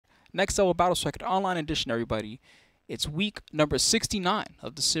Next level battle circuit online edition, everybody. It's week number 69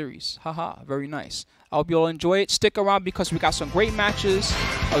 of the series. Haha, very nice. I hope you'll enjoy it. Stick around because we got some great matches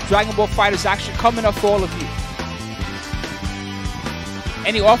of Dragon Ball FighterZ action coming up for all of you.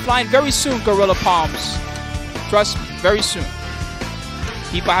 Any offline very soon, Gorilla Palms. Trust me, very soon.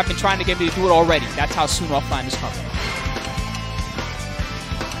 People have been trying to get me to do it already. That's how soon offline is coming.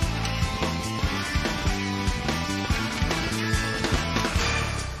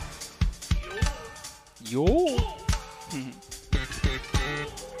 Yo.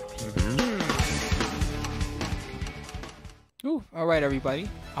 Ooh, all right, everybody.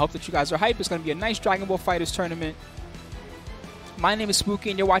 I hope that you guys are hyped. It's going to be a nice Dragon Ball FighterZ tournament. My name is Spooky,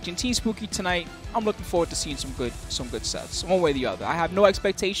 and you're watching Team Spooky tonight. I'm looking forward to seeing some good sets, one way or the other. I have no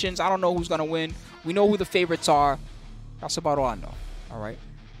expectations. I don't know who's going to win. We know who the favorites are. That's about all I know. All right.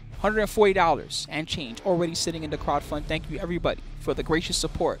 $140 and change already sitting in the crowd fund. Thank you, everybody, for the gracious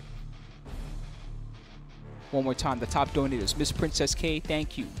support. One more time, the top donators. Miss Princess K,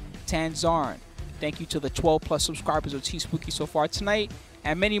 thank you. Tanzarn, thank you to the 12+ subscribers of Team Spooky so far tonight.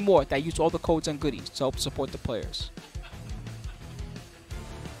 And many more that use all the codes and goodies to help support the players.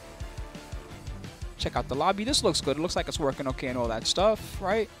 Check out the lobby. This looks good. It looks like it's working okay and all that stuff,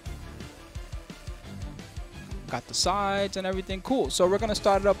 right? Got the sides and everything. Cool. So we're going to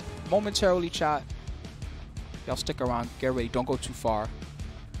start it up momentarily, chat. Y'all stick around. Get ready. Don't go too far.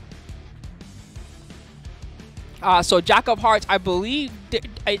 So Jack of Hearts, I believe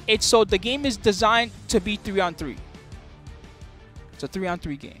so the game is designed to be 3-on-3. It's a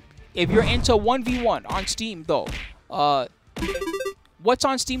 3-on-3 game. If you're into 1v1 on Steam though, what's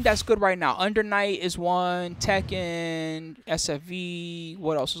on Steam that's good right now? Under Night is one, Tekken, SFV,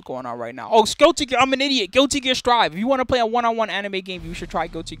 what else is going on right now? Oh, Guilty Gear, I'm an idiot. Guilty Gear Strive. If you want to play a one-on-one anime game, you should try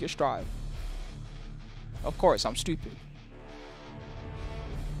Guilty Gear Strive. Of course, I'm stupid.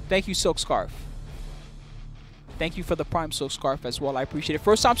 Thank you, Silk Scarf. Thank you for the Prime Silk Scarf as well. I appreciate it.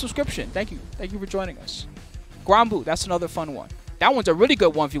 First time subscription. Thank you. Thank you for joining us. Granbu, that's another fun one. That one's a really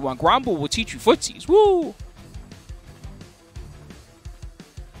good 1v1. Granbu will teach you footsies. Woo!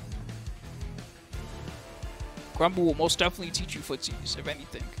 Granbu will most definitely teach you footsies, if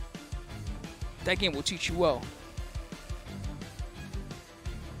anything. That game will teach you well.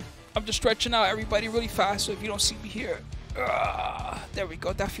 I'm just stretching out everybody really fast, so if you don't see me here. There we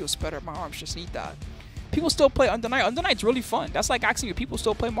go. That feels better. My arms just need that. People still play Under Night. Under Night's really fun. That's like asking if people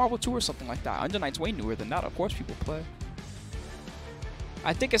still play Marvel 2 or something like that. Under Night's way newer than that. Of course people play.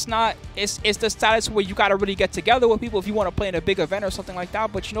 I think it's not... It's the status where you got to really get together with people if you want to play in a big event or something like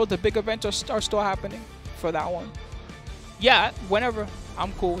that. But you know the big events are still happening for that one. Yeah, whenever.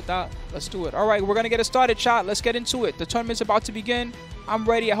 I'm cool with that. Let's do it. All right, we're going to get it started, chat. Let's get into it. The tournament's about to begin. I'm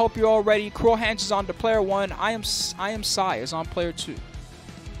ready. I hope you're all ready. KrillHandz is on the player 1. IamSai is on player 2.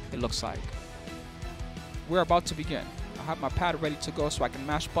 It looks like. We're about to begin. I have my pad ready to go so I can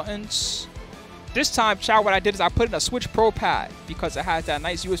mash buttons. This time, chat, what I did is I put in a Switch Pro pad because it has that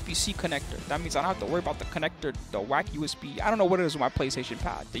nice USB-C connector. That means I don't have to worry about the connector, the whack USB. I don't know what it is with my PlayStation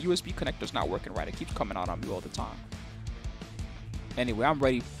pad. The USB connector's not working right. It keeps coming out on me all the time. Anyway, I'm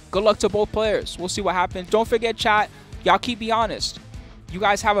ready. Good luck to both players. We'll see what happens. Don't forget, chat, y'all keep me honest. You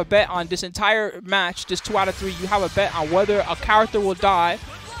guys have a bet on this entire match, this 2 out of 3. You have a bet on whether a character will die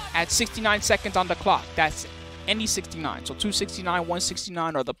at 69 seconds on the clock. That's any 69. So 269,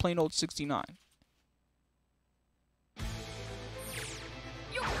 169, or the plain old 69.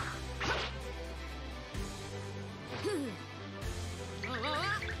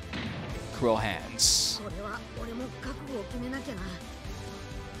 KrillHandz.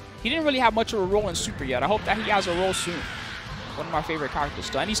 He didn't really have much of a role in Super yet. I hope that he has a role soon. One of my favorite characters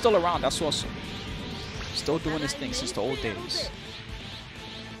still. And he's still around. That's awesome. Still doing his thing since the old days.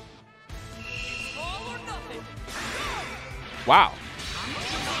 Wow.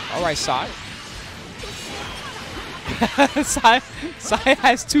 All right, Sai. Sai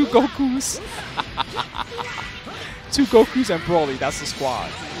has 2 Gokus. 2 Gokus and Broly. That's the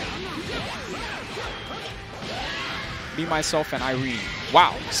squad. Me, myself, and Irene.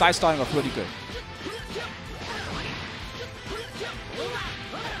 Wow. Sai starting off really good.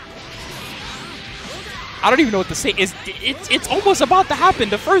 I don't even know what to say. It's almost about to happen.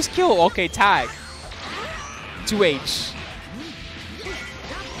 The first kill. Okay, tag. 2H.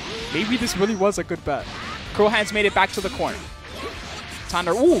 Maybe this really was a good bet. KrillHandz made it back to the corner. Time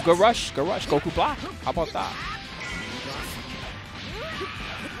to... Ooh, good rush. Good rush. Goku block. How about that?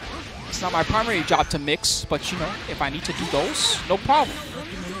 It's not my primary job to mix, but, you know, if I need to do those, no problem.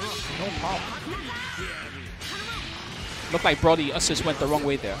 No problem. Looked like Broly assist went the wrong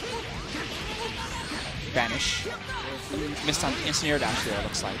way there. Vanish. missed on the instant air dash there, it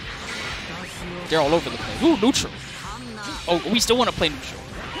looks like. They're all over the place. Ooh, neutral. Oh, we still want to play neutral.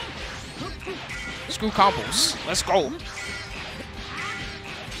 Screw combos. Let's go.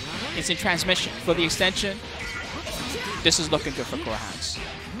 It's in transmission. For the extension, this is looking good for KrillHandz.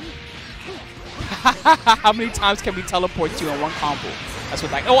 How many times can we teleport you in one combo? That's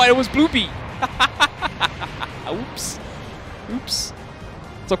what like. Oh, it was Blue Beat. Oops. Oops.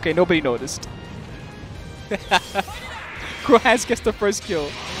 It's okay. Nobody noticed. KrillHandz gets the first kill.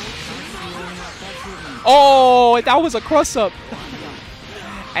 Oh, that was a cross-up.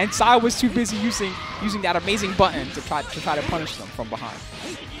 And Sai was too busy using that amazing button to try to punish them from behind.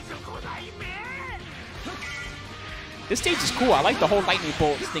 This stage is cool. I like the whole lightning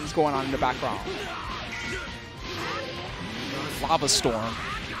bolt things going on in the background. Lava storm.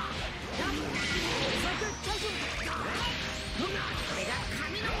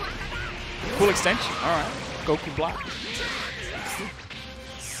 Cool extension. All right. Goku block.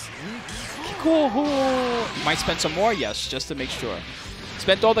 Cool. Might spend some more, yes, just to make sure.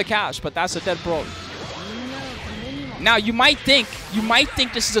 Spent all the cash, but that's a dead bro. Now you might think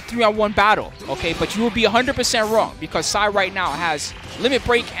this is a 3-on-1 battle, okay? But you will be 100% wrong because Sai right now has limit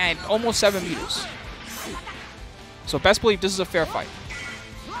break and almost 7 meters. So best believe this is a fair fight.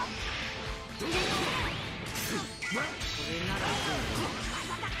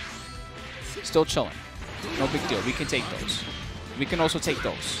 Still chilling. No big deal. We can take those. We can also take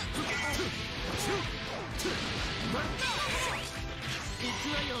those.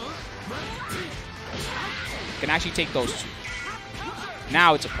 Can actually take those two.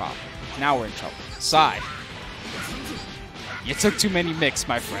 Now it's a problem. Now we're in trouble. Sai. You took too many mix,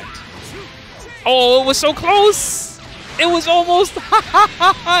 my friend. Oh, it was so close. It was almost.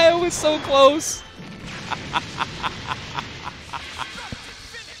 It was so close.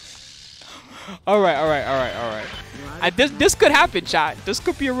 All right. This could happen, chat. This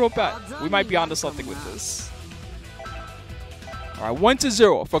could be a real bet. We might be onto something with this. All right,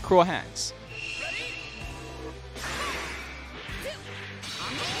 1-0 for KrillHandz.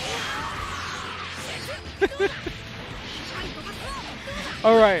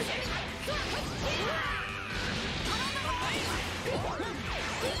 All right.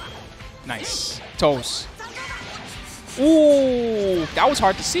 Nice. Toes. Ooh, that was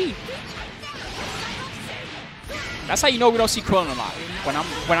hard to see. That's how you know we don't see Krillin a lot.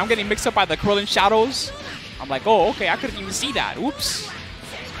 When I'm getting mixed up by the Krillin shadows, I'm like, oh, okay, I couldn't even see that. Oops.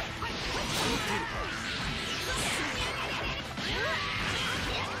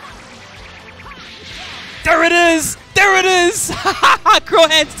 There it is! There it is!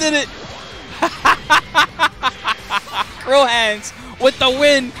 KrillHandz did it! KrillHandz with the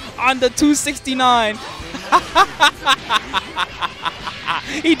win on the 269.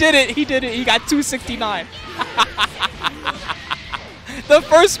 He did it! He did it! He got 269. The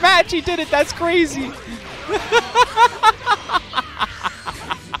first match he did it! That's crazy!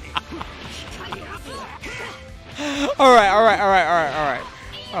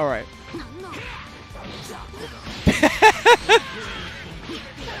 Alright.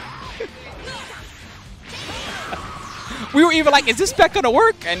 We were even like, is this spec gonna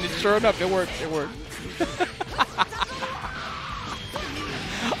work? And sure enough, it worked. It worked.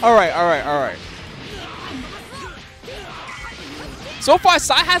 Alright. So far,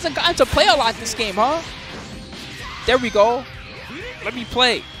 Sai hasn't gotten to play a lot this game, huh? There we go. Let me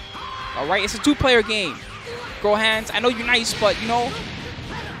play. Alright, it's a 2-player game. KrillHandz, I know you're nice, but you know.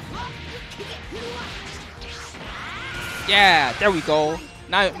 Yeah, there we go.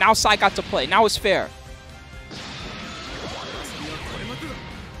 Now Sai got to play. Now it's fair.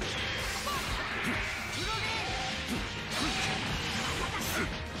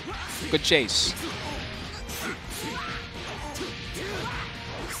 Good chase.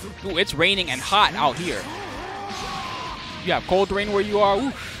 Ooh, it's raining and hot out here. You have cold rain where you are.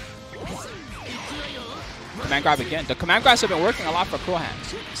 Ooh. Command grab again. The command grabs have been working a lot for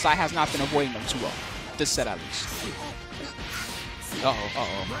KrillHandz. Sai has not been avoiding them too well. This set at least.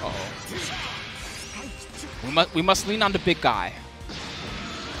 We must lean on the big guy.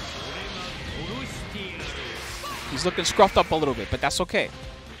 He's looking scruffed up a little bit, but that's okay.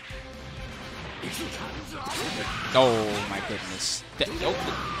 Oh my goodness.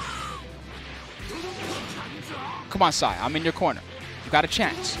 Come on, Sai. I'm in your corner. You got a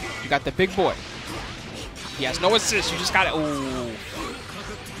chance. You got the big boy. He has no assist. You just got to. Ooh.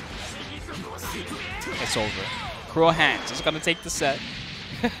 It's over. KrillHandz is going to take the set.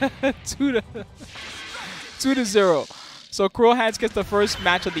 2-0. So KrillHandz gets the first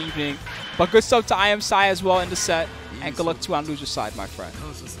match of the evening. But good stuff to IamSai as well in the set. And good luck to you on loser's side, my friend.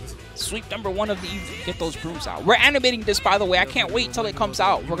 Sweep number 1 of the evening. Get those brooms out. We're animating this, by the way. I can't wait till it comes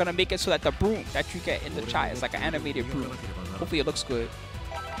out. We're going to make it so that the broom that you get in the chat is like an animated broom. Hopefully it looks good.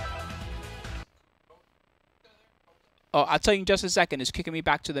 Oh, I'll tell you in just a second. It's kicking me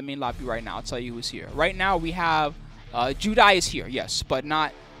back to the main lobby right now. I'll tell you who's here. Right now we have Judai is here, yes, but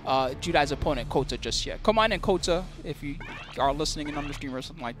not Judai's opponent, Koutta, just yet. Come on in, Koutta, if you are listening in on the stream or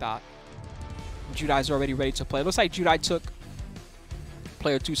something like that. Judai's already ready to play. Looks like Judai took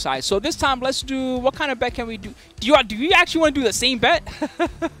player 2 side. So this time, let's do, what kind of bet can we do? Do you actually want to do the same bet?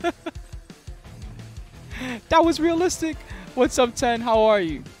 That was realistic. What's up, 10? How are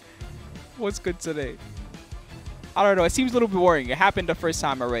you? What's good today? I don't know. It seems a little bit boring. It happened the first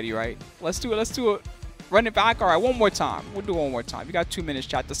time already, right? Let's do it. Let's do it. Run it back. All right, one more time. We'll do one more time. You got 2 minutes,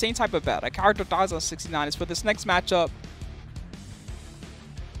 chat. The same type of bet. A character dies on 69 is for this next matchup.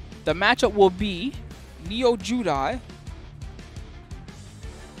 The matchup will be NeoJudai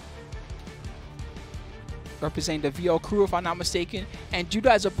representing the VL crew, if I'm not mistaken. And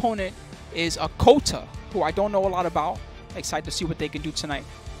Judai's opponent is a Koutta, who I don't know a lot about. Excited to see what they can do tonight.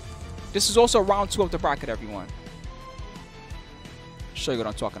 This is also round 2 of the bracket, everyone. Show you what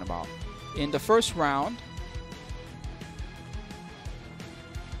I'm talking about. In the first round,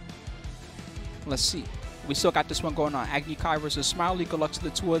 let's see. We still got this one going on. Agni Kai versus Smileyy. Good luck to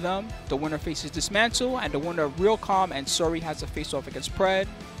the 2 of them. The winner faces Dismantle, and the winner of Real Calm and Sorry has a face-off against Pred.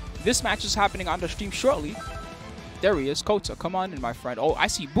 This match is happening on the stream shortly. There he is, Koutta. Come on in, my friend. Oh, I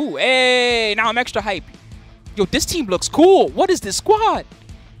see Boo. Hey, now I'm extra hype. Yo, this team looks cool. What is this squad?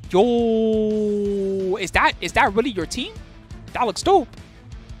 Yo, is that really your team? That looks dope.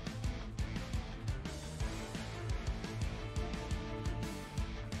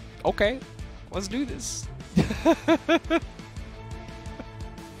 Okay, let's do this.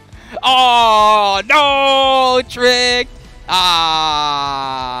 Oh, no, tricked.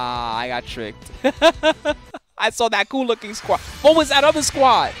 Ah, I got tricked. I saw that cool looking squad. What was that other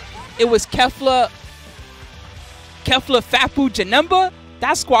squad? It was Kefla Fapu Janemba.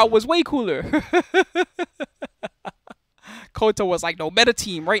 That squad was way cooler. Koutta was like, no, meta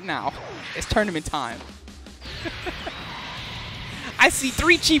team right now. It's tournament time. I see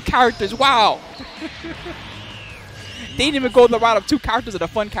 3 cheap characters. Wow. They didn't even go the route of 2 characters and a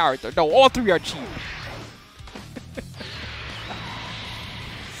fun character. No, all 3 are cheap.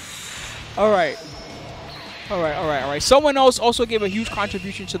 All right. Someone else also gave a huge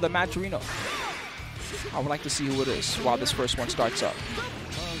contribution to the match arena. I would like to see who it is while this first one starts up.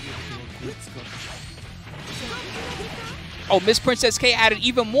 Oh, Miss Princess K added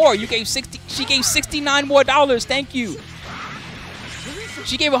even more. You gave 60. She gave $69 more. Thank you.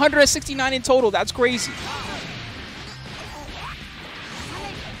 She gave 169 in total. That's crazy.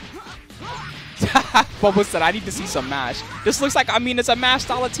 Bubba said, I need to see some MASH. This looks like, I mean, it's a MASH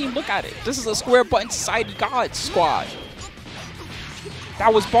style of team. Look at it. This is a square button society god squad.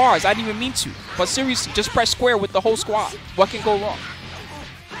 That was bars. I didn't even mean to. But seriously, just press square with the whole squad. What can go wrong?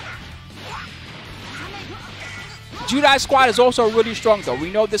 Judai's squad is also really strong, though. We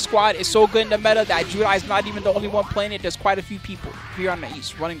know this squad is so good in the meta that Judai is not even the only one playing it. There's quite a few people here on the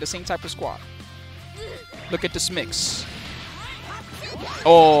East running the same type of squad. Look at this mix.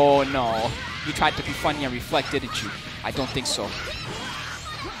 Oh, no. You tried to be funny and reflect, didn't you? I don't think so.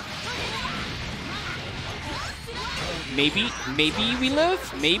 Maybe we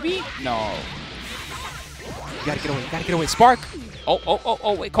live? Maybe? No. You gotta get away, Spark.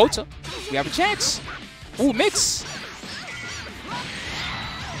 Oh, wait, Koutta. We have a chance. Ooh, mix.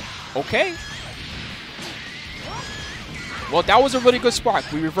 Okay. Well, that was a really good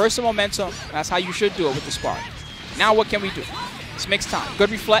spark. We reversed the momentum. That's how you should do it with the spark. Now what can we do? It's mix time.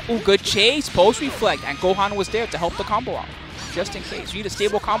 Good reflect. Ooh, good chase. Post reflect. And Gohan was there to help the combo out. Just in case. You need a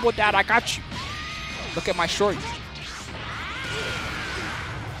stable combo, Dad? I got you. Look at my shorty.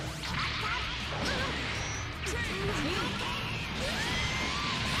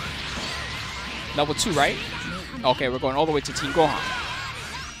 Level 2, right? Okay, we're going all the way to Team Gohan.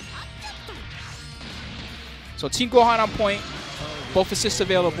 So Team Gohan on point. Both assists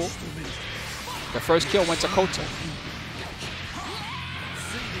available. The first kill went to Koutta.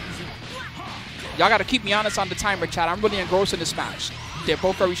 Y'all got to keep me honest on the timer, chat. I'm really engrossed in this match. They're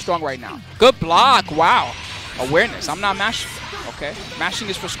both very strong right now. Good block. Wow. Awareness. I'm not mashing. Okay. Mashing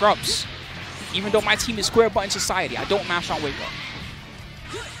is for scrubs. Even though my team is square button society, I don't mash on wake up.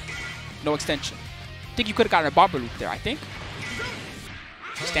 No extension. I think you could have gotten a bomber loop there, I think.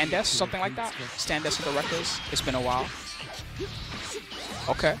 Standess, something like that. Standess with the records. It's been a while.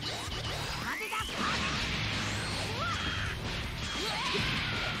 Okay.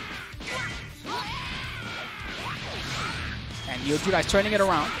 And NeoJudai's turning it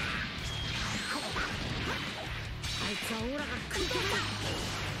around.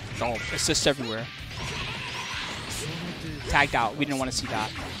 Oh, assists everywhere. Tagged out. We didn't want to see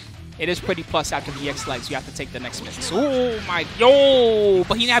that. It is pretty plus after the EX legs. You have to take the next mix. Oh my, yo!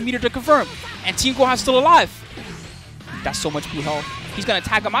 But he didn't have meter to confirm. And Team Gohan's still alive. That's so much blue health. He's gonna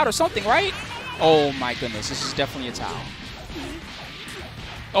tag him out or something, right? Oh my goodness, this is definitely a towel.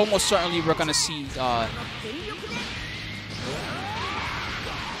 Almost certainly we're gonna see. I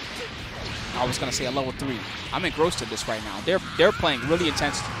was gonna say a level 3. I'm engrossed in this right now. They're playing really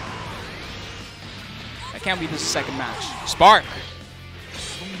intense. I can't believe this is the second match. Spark.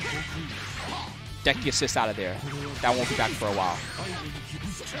 Deck the assist out of there. That won't be back for a while.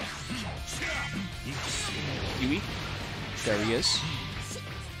 Yui. There he is.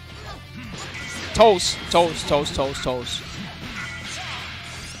 Toes.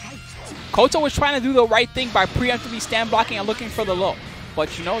 Koutta was trying to do the right thing by preemptively stand blocking and looking for the low.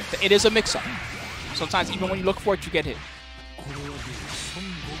 But you know, it is a mix-up. Sometimes even when you look for it, you get hit.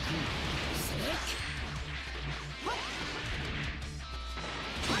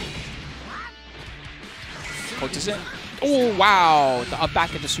 Kouta's in. Oh, wow. The up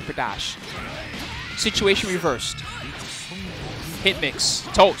back at the super dash. Situation reversed. Hit mix.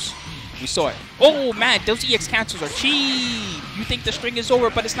 Toes. We saw it. Oh, man. Those EX cancels are cheap. You think the string is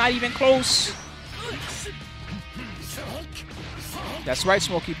over, but it's not even close. That's right,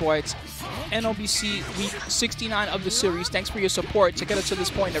 Smokey Boy. It's NLBC week 69 of the series. Thanks for your support to get us to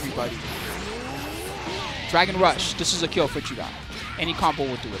this point, everybody. Dragon Rush. This is a kill for Judai. Any combo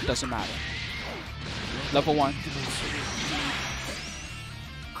will do it. Doesn't matter. Level 1.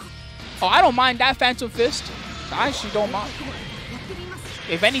 Oh, I don't mind that Phantom Fist. I actually don't mind.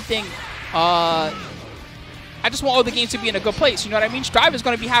 If anything, I just want all the games to be in a good place. You know what I mean? Strive is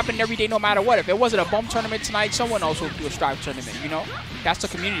going to be happening every day no matter what. If it wasn't a bum tournament tonight, someone else would do a Strive tournament, you know? That's the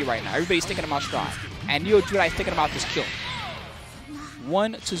community right now. Everybody's thinking about Strive. And NeoJudai is thinking about this kill.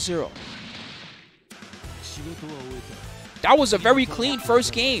 1-0. That was a very clean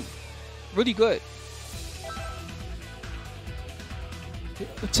first game. Really good.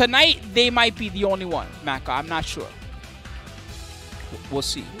 Tonight, they might be the only one, Maka. I'm not sure. We'll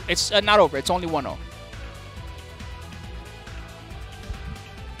see. It's not over. It's only 1-0.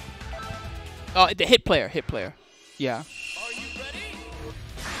 The hit player. Yeah. Are you ready?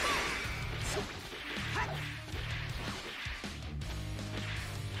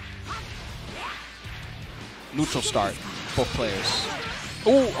 Neutral start. Both players.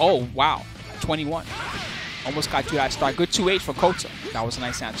 Oh, wow. 21. Almost got Judai start. Good 2H for Koutta. That was a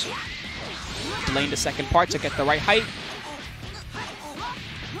nice answer. Delaying the second part to get the right height.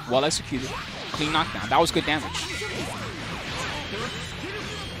 Well executed. Clean knockdown. That was good damage.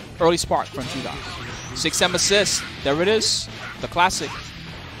 Early spark from Judai. 6M assist. There it is. The classic.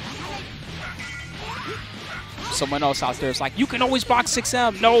 Someone else out there is like, you can always block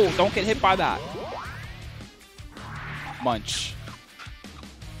 6M. No, don't get hit by that. Munch.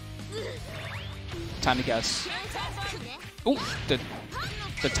 Time to guess. Ooh, the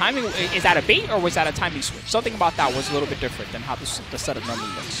timing, is that a bait or was that a timing switch? Something about that was a little bit different than how the setup normally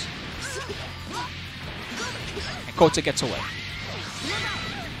looks. And Koutta gets away.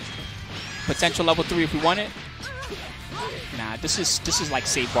 Potential level 3 if we want it. Nah, this is like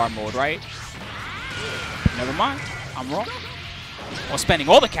save bar mode, right? Never mind. I'm wrong. Well, spending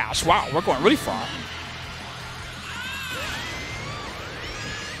all the cash. Wow, we're going really far.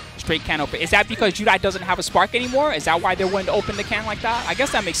 Straight can open. Is that because Judai doesn't have a spark anymore? Is that why they're willing to open the can like that? I guess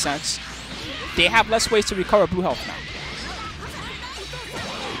that makes sense. They have less ways to recover blue health now.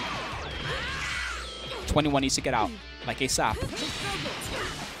 21 needs to get out. Like ASAP.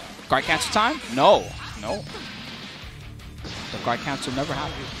 Guard cancel time? No. The guard cancel never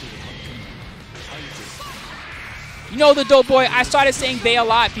happened. You know the dope boy, I started saying they a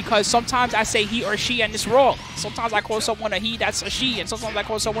lot because sometimes I say he or she and it's wrong. Sometimes I call someone a he, that's a she, and sometimes I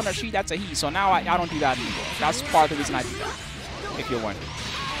call someone a she, that's a he. So now I don't do that anymore. That's part of the reason I do that, if you're wondering.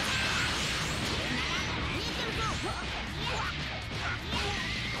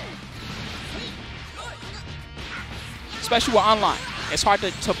 Especially with online. It's hard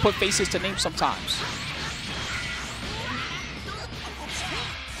to put faces to names sometimes.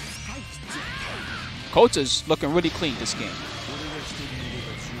 Kouta's looking really clean this game.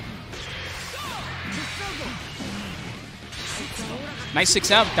 Nice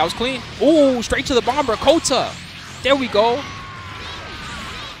 6M. That was clean. Ooh, straight to the bomber. Koutta. There we go.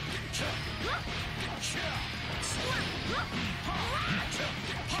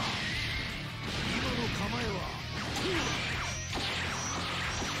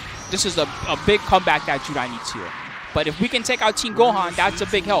 This is a big comeback that Judai needs here. But if we can take out Team Gohan, that's a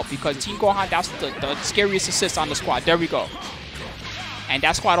big help because Team Gohan, that's the scariest assist on the squad. There we go. And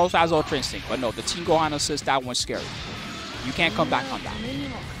that squad also has Ultra Instinct. But no, the Team Gohan assist, that one's scary. You can't come back on that.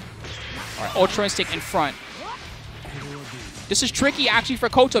 All right, Ultra Instinct in front. This is tricky actually for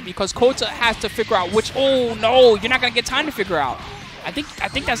Koutta because Koutta has to figure out which. Oh no, you're not gonna get time to figure out. I think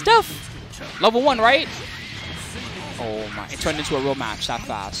that's tough. Level 1, right? Oh my! It turned into a real match that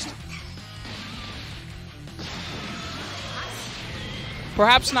fast.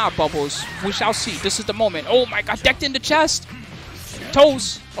 Perhaps not, Bubbles. We shall see. This is the moment. Oh my God! Decked in the chest.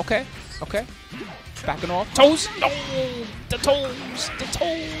 Toes. Okay. Okay. Backing off. Toes. No. The toes. The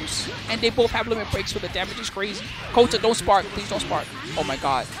toes. And they both have limit breaks, so the damage is crazy. Koutta, don't spark. Please don't spark. Oh my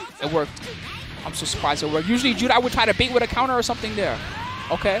God. It worked. I'm so surprised it worked. Usually Judai would try to bait with a counter or something there.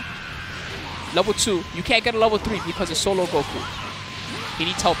 Okay. Level 2. You can't get a level 3 because it's solo Goku. He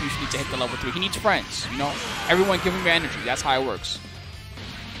needs help usually to hit the level 3. He needs friends, you know? Everyone give him your energy. That's how it works.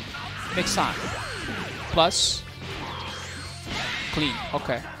 Next time. Plus. Clean.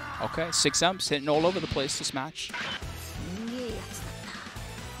 Okay. Okay. 6M's hitting all over the place this match.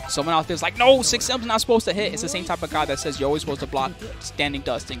 Someone out there's like, no, 6M's not supposed to hit. It's the same type of guy that says you're always supposed to block Standing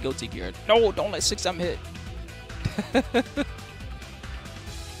Dust and Guilty Gear. No, don't let 6M hit.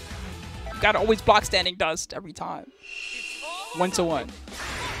 You gotta always block Standing Dust every time. 1-to-1.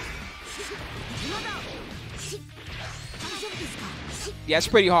 Yeah, it's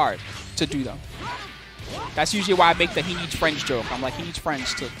pretty hard to do them. That's usually why I make the he needs friends joke. I'm like, he needs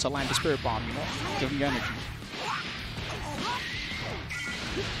friends to land the Spirit Bomb, you know? Give him your energy.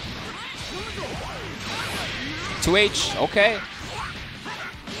 (2H), okay.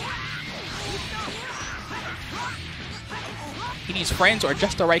 He needs friends or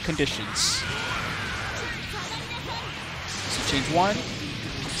just the right conditions. See change 1.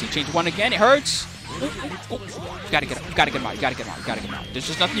 See change 1 again. It hurts. Ooh, ooh, ooh. You gotta get him. You gotta get him out. You gotta get him out. You gotta get him out. There's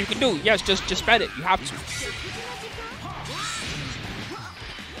just nothing you can do. Yes, just bet it. You have to.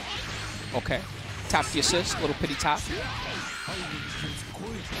 Okay. Tap the assist. Little pity tap.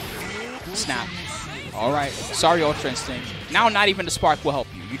 Snap. All right. Sorry, Ultra Instinct. Now, not even the spark will help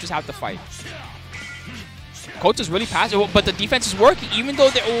you. You just have to fight. Koutta's really passive, but the defense is working, even though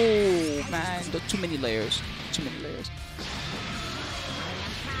they're... Oh, man. Too many layers. Too many layers.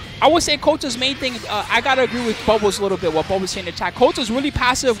 I would say Koutta's main thing, I gotta agree with Bubbles a little bit, what Bubbles saying in the chat. Koutta's really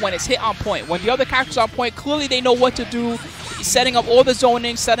passive when it's hit on point. When the other characters are on point, clearly they know what to do, setting up all the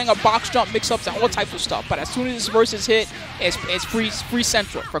zoning, setting up box jump mix-ups, and all types of stuff. But as soon as this verse is hit, it's free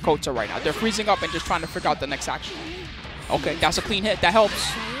central for Koutta right now. They're freezing up and just trying to figure out the next action. Okay, that's a clean hit. That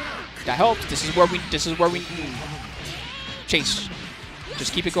helps. That helps. This is where we chase.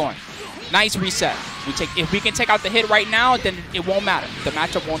 Just keep it going. Nice reset. If we can take out the hit right now, then it won't matter. The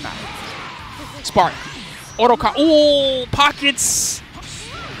matchup won't matter. Spark. Auto combo. Ooh, pockets.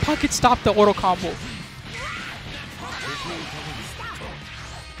 Pockets stop the auto combo.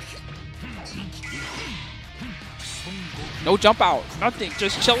 No jump out. Nothing.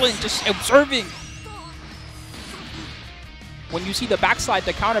 Just chilling. Just observing. When you see the backslide,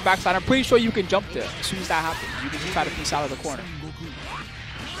 the counter backslide, I'm pretty sure you can jump there. As soon as that happens, you can try to piece out of the corner.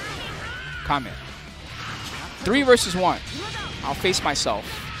 Comment. 3 versus 1. I'll face myself.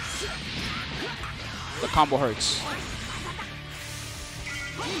 The combo hurts.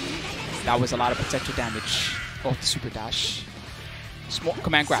 That was a lot of potential damage. Oh, the super dash. Small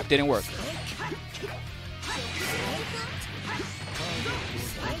command grab didn't work.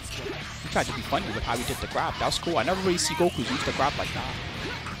 He tried to be funny with how he did the grab. That was cool. I never really see Goku use the grab like that.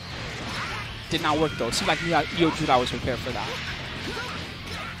 Did not work though. It seemed like NeoJudai was prepared for that.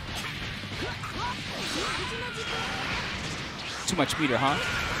 Too much meter, huh?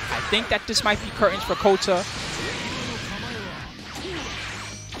 I think that this might be curtains for Koutta.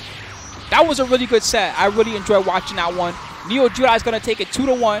 That was a really good set. I really enjoyed watching that one. NeoJudai is going to take it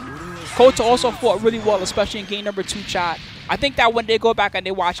 2-1. Koutta also fought really well, especially in game number 2 chat. I think that when they go back and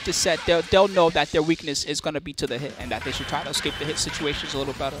they watch this set, they'll know that their weakness is going to be to the hit and that they should try to escape the hit situations a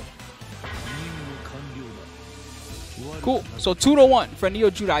little better. Cool. So 2-1 for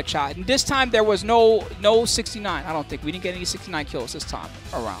NeoJudai chat. And this time there was no 69. I don't think. We didn't get any 69 kills this time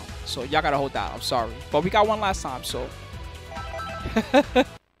around. So y'all got to hold that. I'm sorry. But we got one last time, so.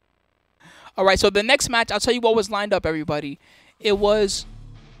 All right, so the next match, I'll tell you what was lined up, everybody. It was...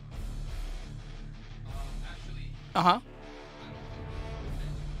 Uh-huh.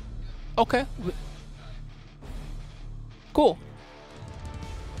 Okay. Cool.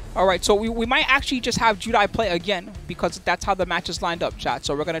 All right, so we might actually just have Judai play again because that's how the match is lined up, chat.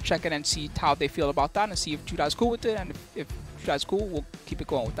 So we're going to check it and see how they feel about that and see if Judai's cool with it. And if Judai's cool, we'll keep it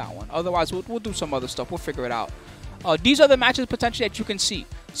going with that one. Otherwise, we'll do some other stuff. We'll figure it out. These are the matches potentially that you can see.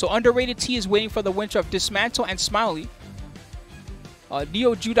 So UnderratedTea is waiting for the winner of Dismantle and Smileyy.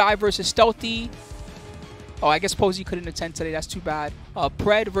 NeoJudai versus Stealthy. Oh, I guess Posey couldn't attend today. That's too bad.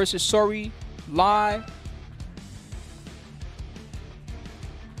 Pred versus Smileyy.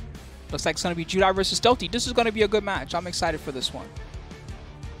 Looks like it's going to be Judai versus Stealthy. This is going to be a good match. I'm excited for this one.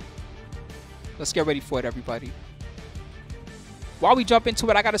 Let's get ready for it, everybody. While we jump into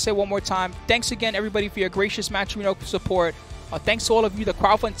it, I got to say one more time, thanks again, everybody, for your gracious Matrimonial support. Thanks to all of you. The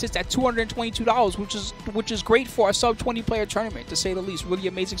crowdfund sits at $222, which is great for a sub-20 player tournament, to say the least. Really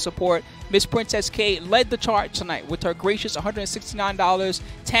amazing support. Miss Princess K led the chart tonight with her gracious $169.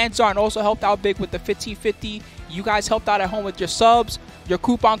 Tanzarn also helped out big with the $15.50. You guys helped out at home with your subs, your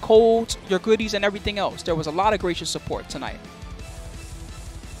coupon codes, your goodies, and everything else. There was a lot of gracious support tonight.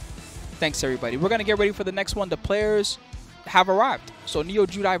 Thanks, everybody. We're going to get ready for the next one. The players have arrived. So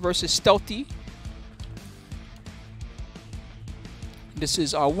NeoJudai versus Stealthy. This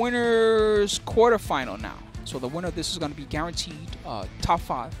is our winner's quarterfinal now. So the winner of this is going to be guaranteed top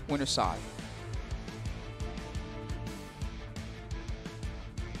 5 winner side.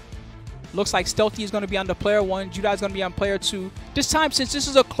 Looks like Stealthy is going to be on the player 1. Judai is going to be on player 2. This time, since this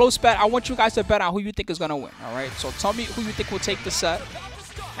is a close bet, I want you guys to bet on who you think is going to win. All right. So tell me who you think will take the set.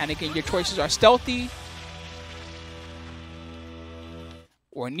 And again, your choices are Stealthy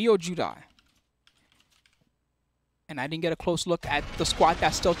or NeoJudai. And I didn't get a close look at the squad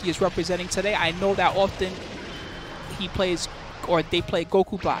that Stealthy is representing today. I know that often he plays, or they play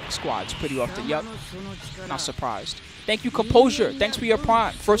Goku Black squads pretty often. Yep, not surprised. Thank you, Composure. Thanks for your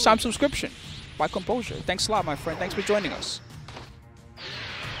Prime. First time subscription by Composure. Thanks a lot, my friend. Thanks for joining us.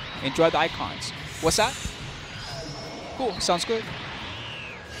 Enjoy the icons. What's that? Cool. Sounds good.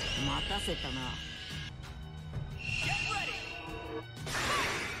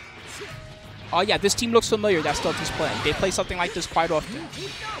 Oh yeah, this team looks familiar that Stealthy's playing. They play something like this quite often.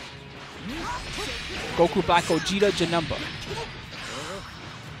 Goku Black, Gogeta, Janemba.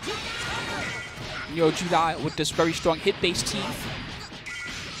 NeoJudai with this very strong hit-based team.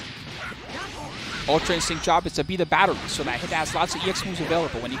 Ultra Instinct job is to be the battery, so that hit has lots of EX moves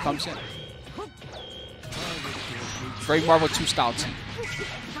available when he comes in. Very Marvel 2 style team.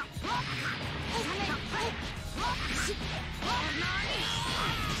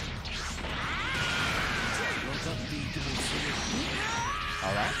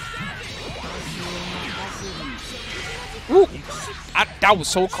 Alright. Ooh! That was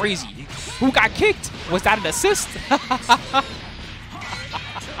so crazy. Who got kicked? Was that an assist?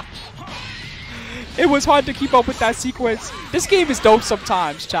 It was hard to keep up with that sequence. This game is dope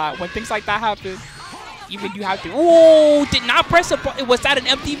sometimes, chat. When things like that happen, even you have to... Ooh! Did not press a button. Was that an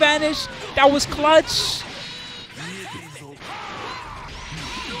empty vanish? That was clutch.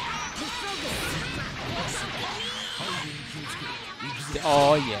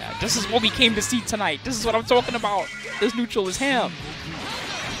 Oh yeah, this is what we came to see tonight. This is what I'm talking about. This neutral is ham.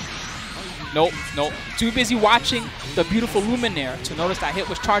 Nope, nope. Too busy watching the beautiful Luminaire to notice that hit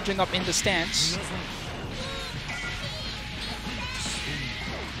was charging up in the stance.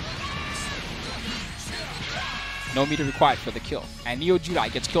 No meter required for the kill. And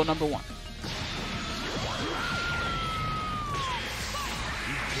NeoJudai gets kill number 1.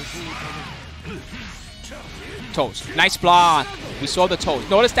 Toes. Nice block. We saw the toes.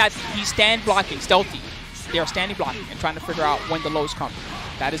 Notice that he's stand blocking, Stealthy. They are standing blocking and trying to figure out when the lows come.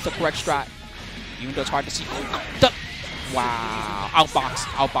 That is the correct strat. Even though it's hard to see. Wow. Outboxed.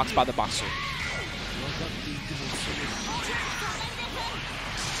 Outboxed by the boxer.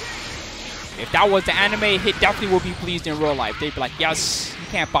 If that was the anime, Hit definitely would be pleased in real life. They'd be like, yes, you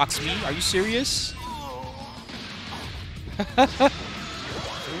can't box me. Are you serious?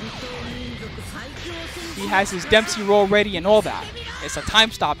 He has his Dempsey roll ready and all that. It's a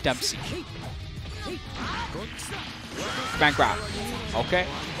time stop Dempsey. Command grab. Okay.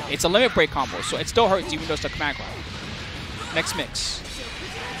 It's a limit break combo, so it still hurts even though it's a command grab. Next mix.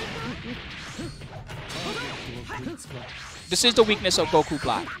 This is the weakness of Goku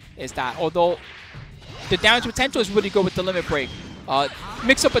Black, is that although the damage potential is really good with the limit break,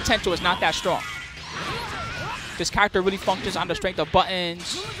 mix-up potential is not that strong. This character really functions on the strength of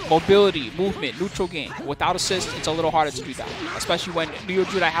buttons, mobility, movement, neutral game. Without assist, it's a little harder to do that, especially when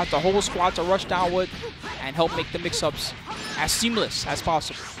NeoJudai has the whole squad to rush downward and help make the mix-ups as seamless as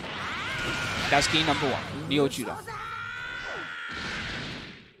possible. That's game number 1, NeoJudai.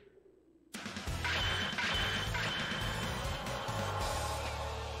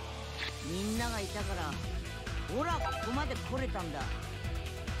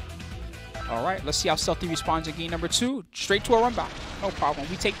 All right, let's see how Stealthy responds in game number 2. Straight to a run back. No problem.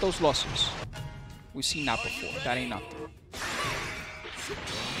 We take those losses. We've seen that before. That ain't nothing.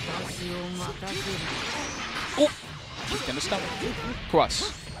 Oh! Kick in the stomach.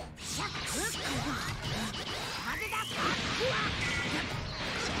 Cross.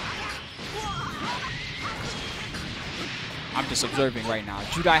 I'm just observing right now.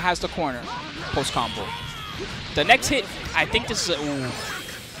 Judai has the corner. Post combo. The next hit, I think this is a... Ooh.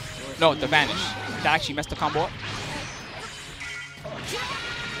 No, the vanish. That actually messed the combo up.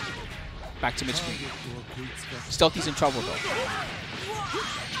 Back to mid-screen. Stealthy's in trouble, though.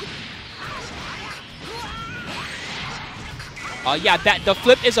 Yeah, the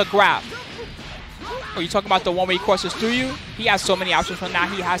flip is a grab. Are you talking about the one where he crosses through you? He has so many options from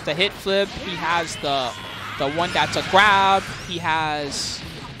that. He has the hit flip. He has the one that's a grab. He has...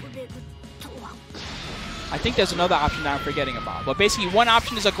 I think there's another option that I'm forgetting about. But basically, one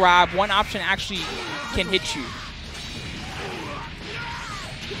option is a grab. One option actually can hit you.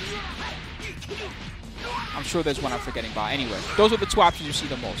 I'm sure there's one I'm forgetting about. Anyway, those are the two options you see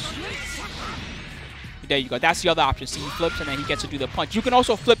the most. There you go. That's the other option. See, he flips and then he gets to do the punch. You can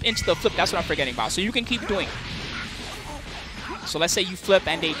also flip into the flip. That's what I'm forgetting about. So you can keep doing it. So let's say you flip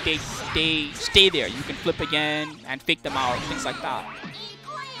and they stay there. You can flip again and fake them out, things like that.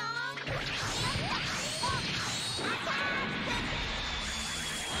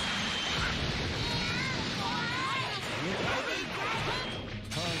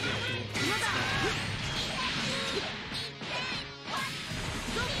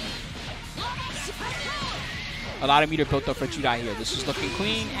 A lot of meter built up for Judai here. This is looking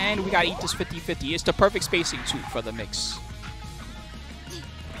clean, and we got to eat this 50-50. It's the perfect spacing, too, for the mix.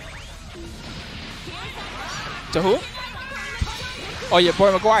 To who? Oh, your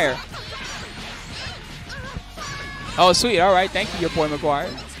boy Maguire. Oh, sweet. All right. Thank you, your boy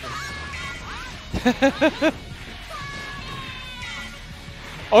Maguire.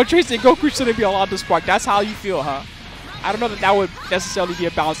 Oh, Tracy, Goku shouldn't be allowed to spark. That's how you feel, huh? I don't know that would necessarily be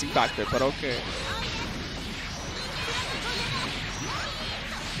a balancing factor, but okay.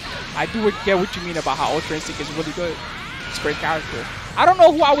 I do get what you mean about how Ultra Instinct is really good. It's a great character. I don't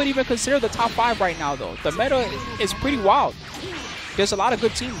know who I would even consider the top 5 right now, though. The meta is pretty wild. There's a lot of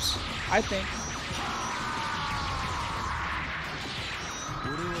good teams, I think.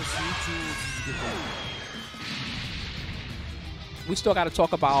 We still got to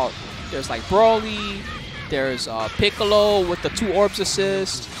talk about, there's like Broly, there's Piccolo with the 2 orbs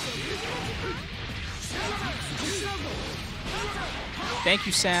assist. Thank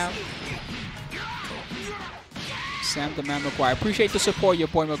you, Sam. Sam the man McGuire. Appreciate the support, your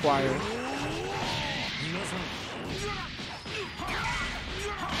boy McGuire.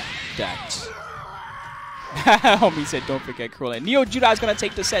 That. Homie said, don't forget KrillHandz. NeoJudai is going to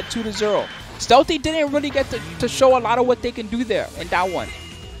take the set 2-0. Stealthy didn't really get to show a lot of what they can do there in that one.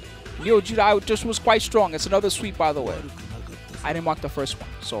 NeoJudai just was quite strong. It's another sweep, by the way. I didn't mark the first one.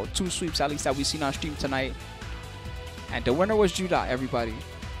 So 2 sweeps at least that we've seen on stream tonight. And the winner was Judai, everybody.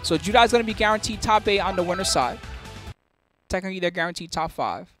 So Judai is going to be guaranteed top 8 on the winner's side. Technically, they're guaranteed top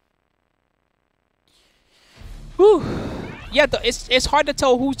 5. Whew. Yeah, it's hard to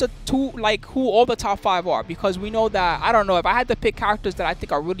tell who's who all the top 5 are, because we know that, I don't know, if I had to pick characters that I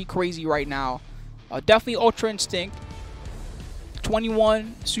think are really crazy right now, definitely Ultra Instinct,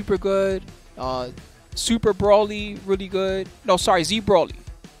 21, super good, Super Broly, really good. No, sorry, Z Broly.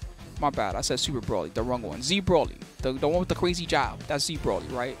 My bad, I said Super Broly, the wrong one. Z Broly, the one with the crazy jab, that's Z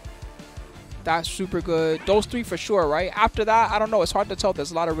Broly, right? That's super good. Those 3 for sure, right? After that, I don't know, it's hard to tell.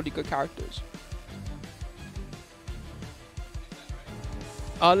 There's a lot of really good characters.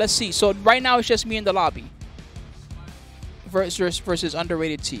 Let's see. So right now it's just me in the lobby. Versus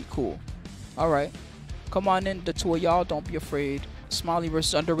UnderratedTea. Cool. Alright. Come on in, the 2 of y'all. Don't be afraid. Smileyy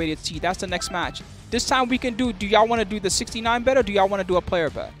versus UnderratedTea. That's the next match. This time we can do y'all want to do the 69 bet or do y'all want to do a player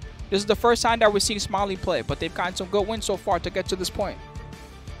bet? This is the first time that we're seeing Smileyy play, but they've gotten some good wins so far to get to this point.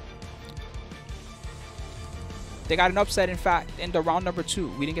 They got an upset, in fact, in the round number 2.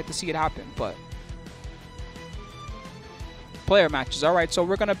 We didn't get to see it happen, but... player matches. Alright, so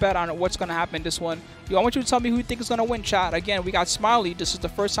we're going to bet on what's going to happen in this one. Yo, I want you to tell me who you think is going to win, chat. Again, we got Smileyy. This is the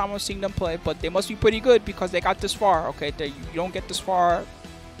first time I'm seeing them play, but they must be pretty good because they got this far. Okay, you don't get this far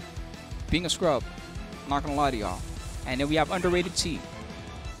being a scrub. I'm not going to lie to y'all. And then we have UnderratedTea.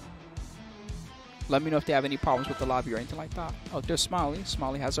 Let me know if they have any problems with the lobby or anything like that. Oh, there's Smileyy.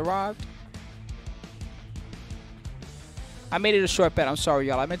 Smileyy has arrived. I made it a short bet. I'm sorry,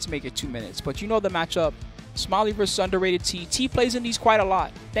 y'all. I meant to make it 2 minutes. But you know the matchup. Smileyy versus UnderratedTea. T plays in these quite a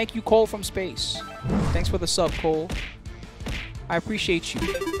lot. Thank you, Cole from Space. Thanks for the sub, Cole. I appreciate you.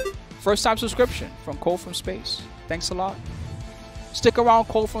 First time subscription from Cole from Space. Thanks a lot. Stick around,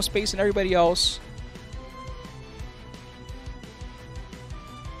 Cole from Space and everybody else.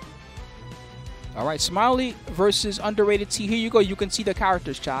 All right, Smileyy versus UnderratedTea. Here you go. You can see the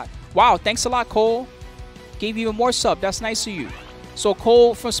characters, chat. Wow, thanks a lot, Cole. Gave you even more sub. That's nice of you. So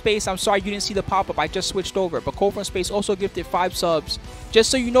Cole from Space, I'm sorry you didn't see the pop-up. I just switched over. But Cole from Space also gifted 5 subs. Just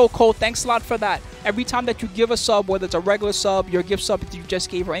so you know, Cole, thanks a lot for that. Every time that you give a sub, whether it's a regular sub, your gift sub that you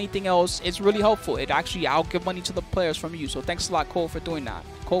just gave, or anything else, it's really helpful. I'll give money to the players from you. So thanks a lot, Cole, for doing that.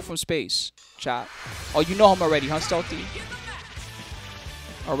 Cole from Space, chat. Oh, you know him already, huh, Stealthy?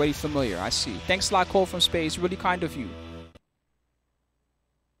 Already familiar, I see. Thanks a lot, Cole from Space. Really kind of you.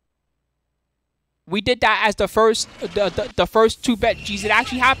 We did that as the first 2-bet G's. It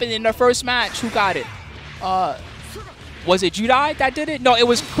actually happened in the first match. Who got it? Was it Judai that did it? No, it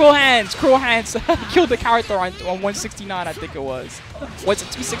was KrillHandz. KrillHandz killed the character on 169, I think it was. Was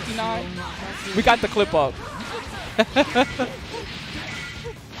it 269? We got the clip up.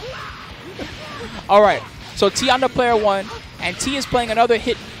 All right. So T on the player 1, and T is playing another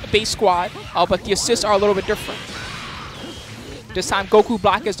hit-based squad, but the assists are a little bit different. This time, Goku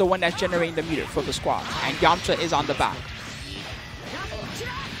Black is the one that's generating the meter for the squad, and Yamcha is on the back.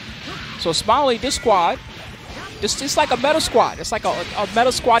 So Smileyy, this squad, it's like a meta squad. It's like a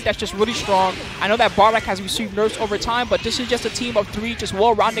meta squad that's just really strong. I know that Bardock has received nerfs over time, but this is just a team of 3 just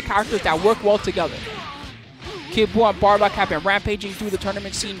well-rounded characters that work well together. Kid Buu and Bardock have been rampaging through the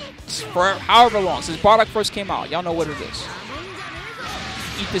tournament scene for however long, since Bardock first came out. Y'all know what it is.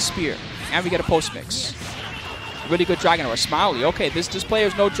 Eat the spear. And we get a post mix. Really good Dragon Rush. Smileyy. Okay, this player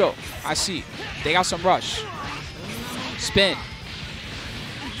is no joke. I see. They got some rush. Spin.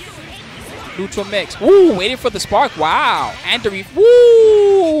 Neutral mix. Woo! Waiting for the spark. Wow. And the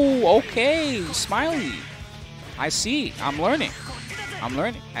woo! Okay. Smileyy. I see. I'm learning.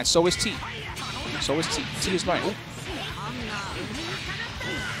 And so is T. T is learning. Ooh.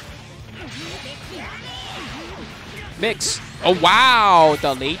 Mix. Oh, wow.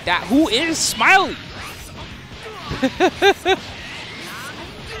 The late that. Who is Smileyy?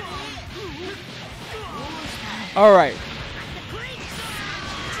 All right.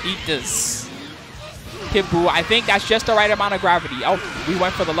 Eat this. Kid Buu. I think that's just the right amount of gravity. Oh, we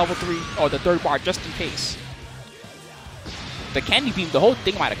went for the level 3 or the 3rd bar just in case. The candy beam, the whole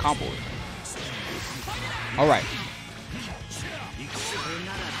thing might have comboed. All right.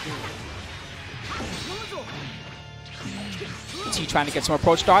 T trying to get some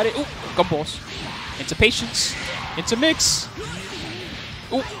approach started. Ooh, gumballs. Into patience. Into mix.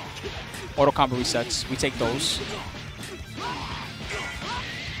 Ooh. Auto combo resets. We take those.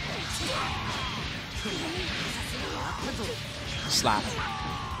 Slap.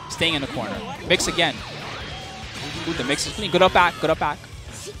 Staying in the corner. Mix again. Ooh, the mix is clean. Good up back. Good up back.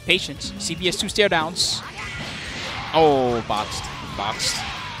 Patience. CBS 2 stare downs. Oh, boxed. Boxed.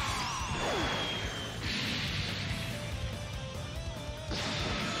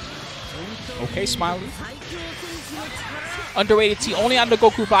 Okay, Smileyy. UnderratedTea only on the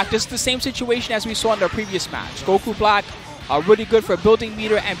Goku Black. This is the same situation as we saw in the previous match. Goku Black are really good for building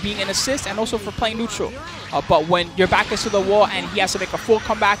meter and being an assist, and also for playing neutral. But when your back is to the wall and he has to make a full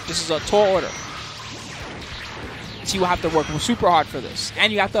comeback, this is a tall order. T will have to work super hard for this.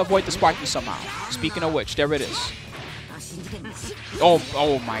 And you have to avoid the sparking somehow. Speaking of which, there it is.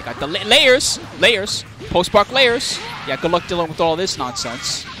 Oh my god. The layers. Post-spark layers. Yeah, good luck dealing with all this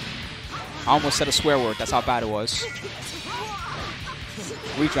nonsense. I almost said a swear word. That's how bad it was.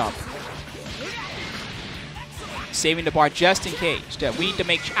 Re-jump. Saving the bar just in case. Yeah, we need to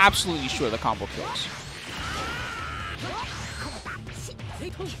make absolutely sure the combo kills.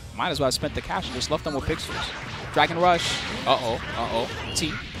 Might as well have spent the cash and just left them with pixels. Dragon Rush. Uh-oh.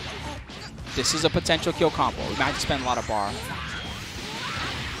 T. This is a potential kill combo. We might have to spend a lot of bar.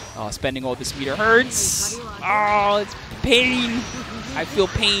 Spending all this meter hurts. Oh, it's pain. I feel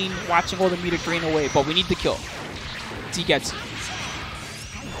pain watching all the meter drain away, but we need the kill. T gets it.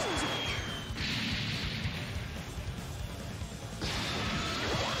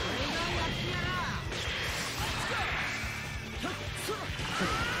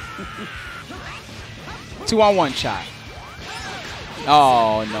 Two-on-one shot.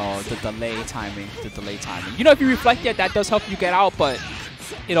 Oh no, the delay timing. You know, if you reflect it, that does help you get out, but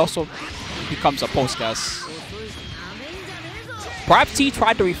it also becomes a post guess. Perhaps T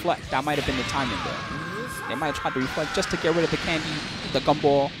tried to reflect. That might have been the timing there. They might have tried to reflect just to get rid of the candy, the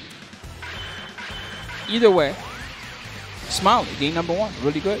gumball. Either way, Smileyy, game number 1.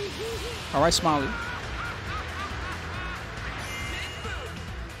 Really good. All right, Smileyy.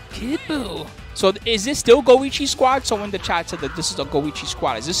 Kid Buu. So is this still Goichi's squad? So in the chat said that this is a Goichi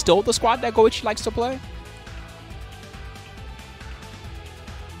squad. Is this still the squad that Goichi likes to play?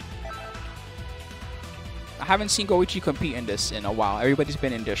 I haven't seen Goichi compete in this in a while. Everybody's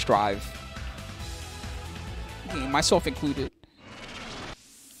been in their strive. game, myself included.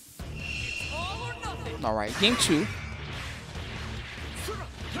 All right, game 2.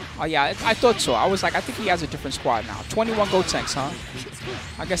 Oh yeah, I thought so. I was like, I think he has a different squad now. 21 Go Tanks, huh?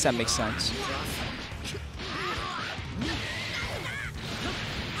 I guess that makes sense.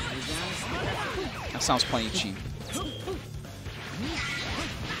 That sounds plenty cheap.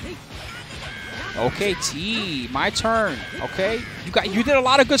 Okay, T, my turn. Okay, you did a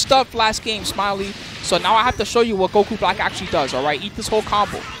lot of good stuff last game, Smileyy. So now I have to show you what Goku Black actually does. All right, eat this whole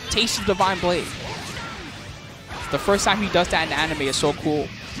combo. Taste the Divine Blade. The first time he does that in the anime is so cool.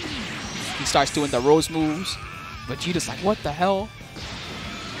 He starts doing the Rose moves. Vegeta's like, what the hell?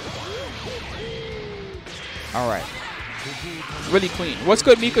 All right, really clean. What's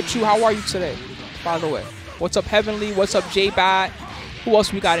good, Mikachu? How are you today? By the way, what's up, Heavenly? What's up, J-Bat? Who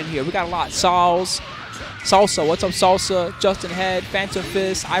else we got in here? We got a lot. Salsa. What's up, Salsa? Justin Head, Phantom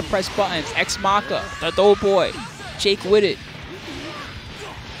Fist, I Press Buttons, X Maka, the Doughboy, Jake With It.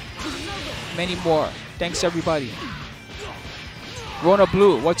 Many more. Thanks, everybody. Rona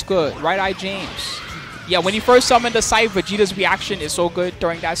Blue, what's good? Right Eye James. Yeah, when he first summoned the Scythe, Vegeta's reaction is so good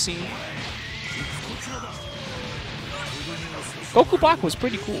during that scene. Goku Black was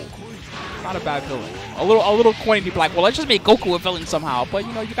pretty cool. Not a bad villain. A little corny to be like, well, let's just make Goku a villain somehow. But,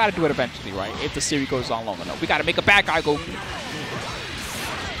 you know, you got to do it eventually, right? If the series goes on long enough. We got to make a bad guy Goku.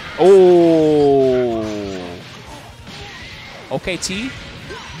 Oh. Okay, T.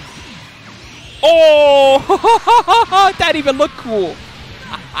 Oh! That even looked cool.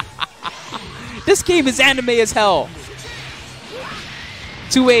 This game is anime as hell.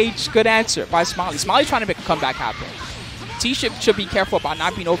 2H, good answer by Smileyy. Smileyy trying to make a comeback happen. T should be careful about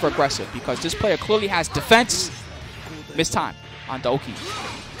not being over aggressive because this player clearly has defense. Missed time on Doki.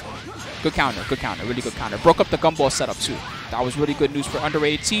 Good counter, really good counter. Broke up the gumball setup too. That was really good news for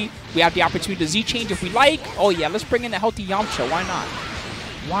UnderratedTea. We have the opportunity to Z change if we like. Oh yeah, let's bring in a healthy Yamcha. Why not?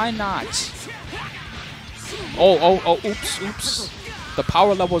 Why not? Oh, oops. The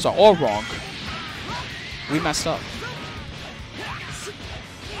power levels are all wrong. We messed up.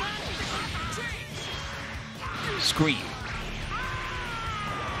 Scream.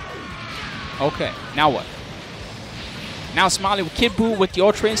 Okay, now what? Now Smileyy with Kid Buu with the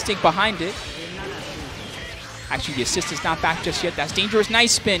Ultra Instinct behind it. Actually, the assist is not back just yet. That's dangerous.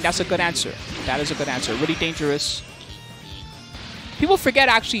 Nice spin. That's a good answer. That is a good answer. Really dangerous. People forget,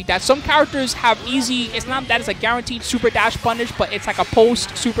 actually, that some characters have easy... It's not that it's a guaranteed super dash punish, but it's like a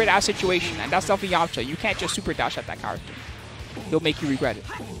post-super dash situation. And that's definitely Yamcha. You can't just super dash at that character. He'll make you regret it.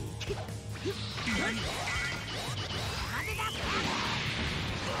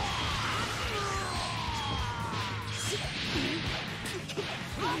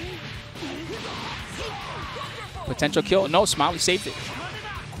 Potential kill. No, Smileyy saved it.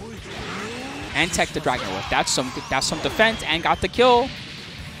 And tech the Dragon Whip. That's some defense and got the kill.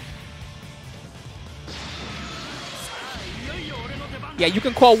 Yeah, you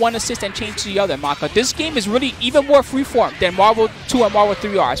can call one assist and change to the other, Maka. This game is really even more freeform than Marvel 2 and Marvel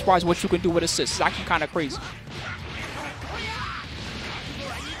 3 are as far as what you can do with assists. It's actually kind of crazy.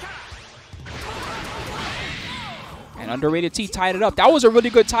 And UnderratedTea tied it up. That was a really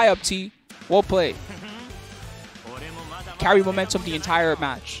good tie-up, T. Well played. Carry momentum the entire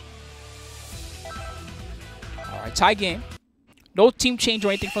match. Alright, tie game. No team change or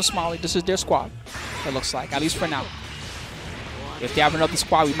anything from Smileyy. This is their squad, it looks like, at least for now. If they have another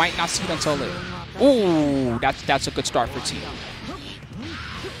squad, we might not see it until later. Ooh, that's a good start for T.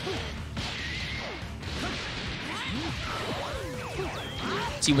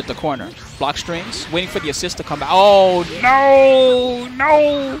 T with the corner. Block strings, waiting for the assist to come back. Oh,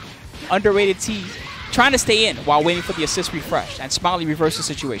 no! UnderratedTea trying to stay in while waiting for the assist refresh. And Smileyy reversed the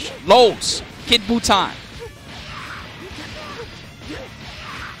situation. Lows. Kid Buu time.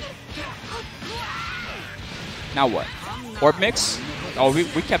 Now what? Orb mix? Oh, we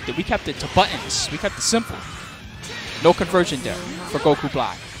kept it. We kept it to buttons. We kept it simple. No conversion there for Goku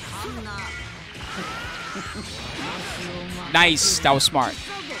Black. Nice. That was smart.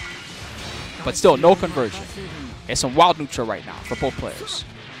 But still, no conversion. It's some wild neutral right now for both players.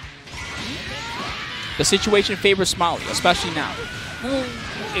 The situation favors Smileyy, especially now.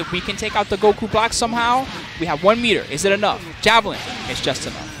 If we can take out the Goku Black somehow, we have 1 meter. Is it enough? Javelin. It's just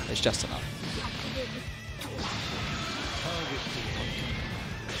enough. It's just enough.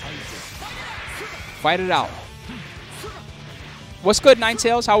 Fight it out. What's good,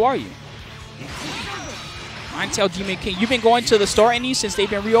 Ninetails? How are you? Ninetail Demon King. You've been going to the store any since they've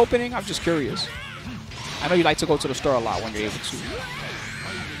been reopening? I'm just curious. I know you like to go to the store a lot when you're able to.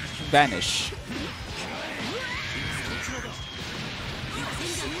 Vanish.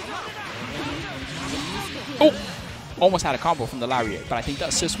 Oh! Almost had a combo from the lariat, but I think the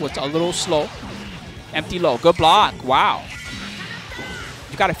assist was a little slow. Empty low. Good block. Wow.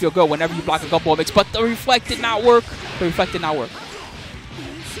 You got to feel good whenever you block a couple of mix, but the reflect did not work. The reflect did not work.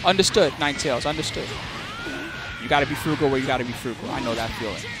 Understood, Ninetales. Understood. You got to be frugal where you got to be frugal. I know that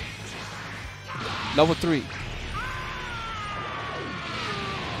feeling. Level 3.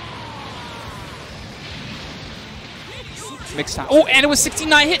 Mix time. Oh, and it was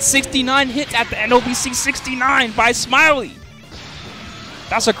 69 hits. 69 hits at the NLBC 69 by Smileyy.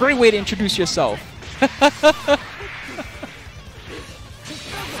 That's a great way to introduce yourself.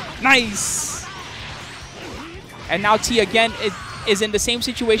 Nice. And now T again is in the same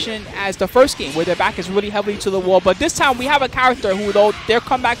situation as the first game where their back is really heavily to the wall. But this time we have a character who, though their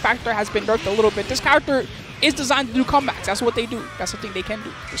comeback factor has been nerfed a little bit, this character is designed to do comebacks. That's what they do. That's the thing they can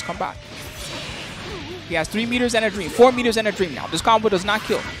do. Just come back. He has 3 meters and a dream. 4 meters and a dream now. This combo does not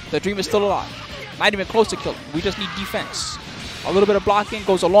kill. The dream is still alive. Not even close to killing. We just need defense. A little bit of blocking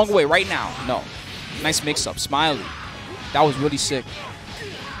goes a long way right now. No. Nice mix-up. Smileyy. That was really sick.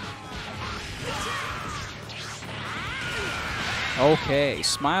 Okay.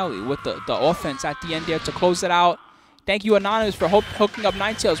 Smileyy with the offense at the end there to close it out. Thank you, Anonymous, for hooking up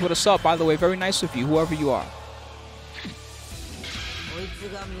Ninetales with a sub, by the way. Very nice of you, whoever you are.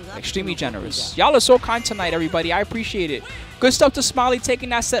 Extremely generous. Y'all are so kind tonight, everybody. I appreciate it. Good stuff to Smileyy taking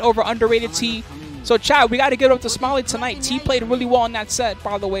that set over UnderratedTea. So, chat, we got to get up to Smileyy tonight. T played really well in that set,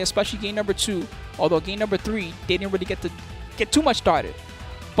 by the way, especially game number 2. Although game number 3, they didn't really get too much started.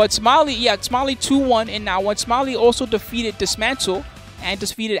 But Smileyy, yeah, Smileyy 2-1 in that one. Smileyy also defeated Dismantle and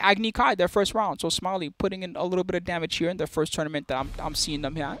defeated Agni Kai their first round. So Smileyy putting in a little bit of damage here in their first tournament that I'm seeing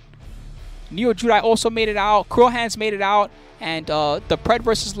them at. NeoJudai also made it out. KrillHandz made it out. And the Pred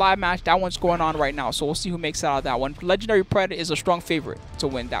versus live match, that one's going on right now. So we'll see who makes it out of that one. LegendaryyPred is a strong favorite to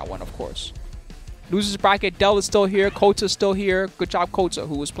win that one, of course. Losers bracket, Dell is still here. Koutta is still here. Good job, Koutta,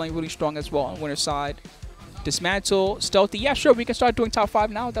 who was playing really strong as well on winner's side. Dismantle, Stealthy. Yeah, sure, we can start doing top 5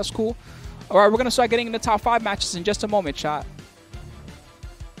 now. That's cool. All right, we're going to start getting into top 5 matches in just a moment, chat.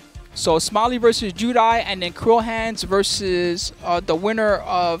 So Smileyy versus Judai, and then KrillHandz versus the winner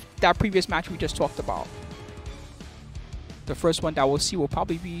of that previous match we just talked about. The first one that we'll see will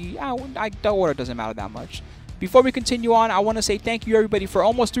probably be, the order doesn't matter that much. Before we continue on, I want to say thank you, everybody, for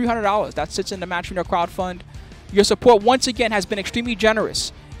almost $300. That sits in the Matchino crowdfund. Your support, once again, has been extremely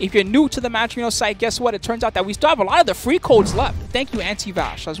generous. If you're new to the Matchino site, guess what? It turns out that we still have a lot of the free codes left. Thank you,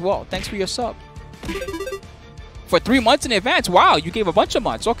 Anti-Vash, as well. Thanks for your sub. For 3 months in advance. Wow, you gave a bunch of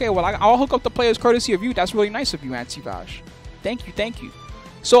months. Okay, well, I'll hook up the players courtesy of you. That's really nice of you, Anti-Vash. Thank you, thank you.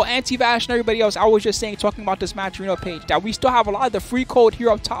 So, Anti-Vash and everybody else, I was just saying, talking about this Matchino page, that we still have a lot of the free code here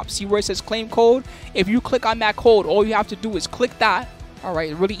up top. See where it says claim code? If you click on that code, all you have to do is click that. All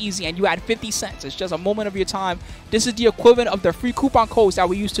right, really easy, and you add 50 cents. It's just a moment of your time. This is the equivalent of the free coupon codes that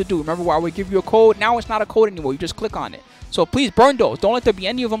we used to do. Remember where I would give you a code? Now it's not a code anymore. You just click on it. So please burn those. Don't let there be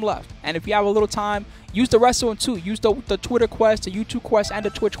any of them left. And if you have a little time, use the rest of them too. Use the Twitter quest, the YouTube quest, and the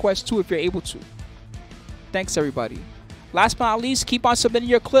Twitch quest too if you're able to. Thanks, everybody. Last but not least, keep on submitting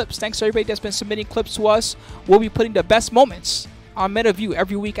your clips. Thanks to everybody that's been submitting clips to us. We'll be putting the best moments on MetaView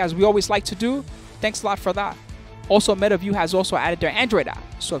every week, as we always like to do. Thanks a lot for that. Also, MetaView has also added their Android app.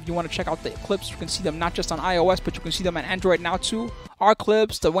 So if you want to check out the clips, you can see them not just on iOS, but you can see them on Android now too. Our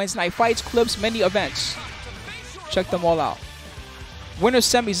clips, the Wednesday Night Fights clips, many events. Check them all out. Winner's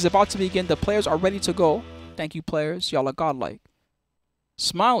semis is about to begin. The players are ready to go. Thank you, players. Y'all are godlike.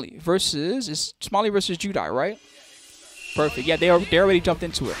 Smileyy versus Judai, right? Perfect. Yeah, they already jumped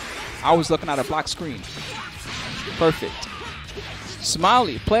into it. I was looking at a black screen. Perfect.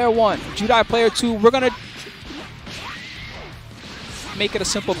 Smileyy, player 1. Judai, player 2. We're going to make it a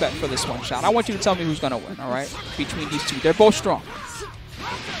simple bet for this one shot. I want you to tell me who's going to win, all right? Between these two. They're both strong.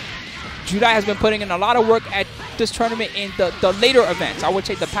 Judai has been putting in a lot of work at this tournament in the later events. I would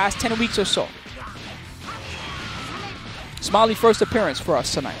say the past 10 weeks or so. Smileyy first appearance for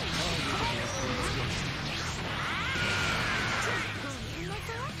us tonight.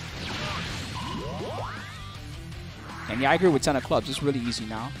 And yeah, I agree with 10 of clubs. It's really easy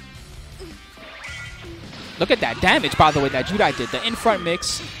now. Look at that damage, by the way, that Judai did. The in-front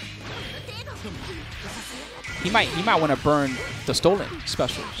mix. He might want to burn the stolen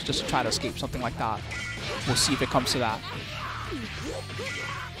specials just to try to escape something like that. We'll see if it comes to that.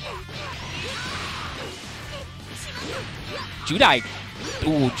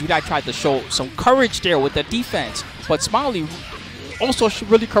 Judai tried to show some courage there with the defense, but Smileyy also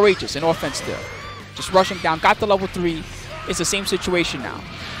really courageous in offense there. Just rushing down, got the level 3. It's the same situation now.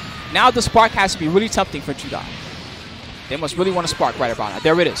 Now the spark has to be really tempting for Judai. They must really want to spark right about now.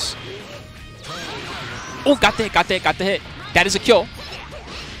 There it is. Oh, got the hit, got the hit, got the hit. That is a kill.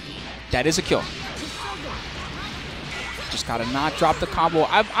 That is a kill. Just gotta not drop the combo.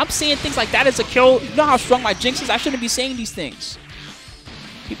 I'm saying things like that is a kill. You know how strong my Jinx is? I shouldn't be saying these things.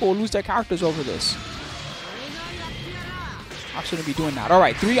 People will lose their characters over this. I shouldn't be doing that. All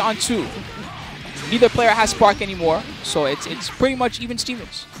right, 3 on 2. Neither player has Spark anymore, so it's pretty much even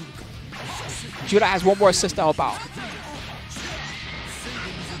Stevens. Judai has one more assist to help out.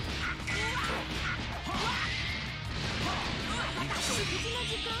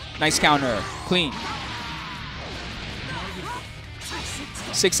 Nice counter. Clean.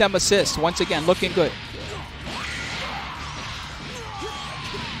 6M assist. Once again, looking good.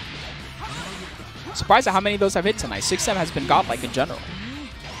 Surprised at how many of those have hit tonight. 6M has been godlike in general.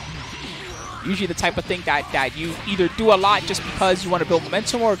 Usually the type of thing that you either do a lot just because you want to build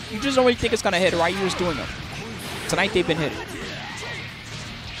momentum or you just don't really think it's going to hit, right? You're just doing them. Tonight they've been hitting.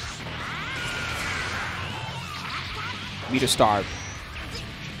 Meter starve.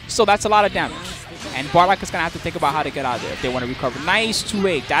 So that's a lot of damage. And Barlack is going to have to think about how to get out of there if they want to recover. Nice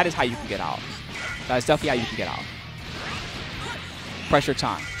 2-8. That is how you can get out. That is definitely how you can get out. Pressure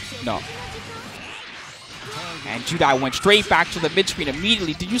time. No. And Judai went straight back to the mid-screen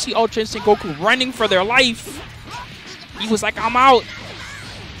immediately. Did you see Ultra Instinct Goku running for their life? He was like, I'm out.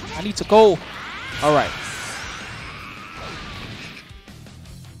 I need to go. All right.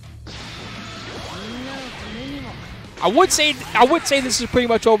 I would say this is pretty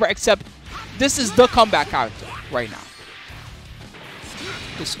much over, except this is the comeback character right now.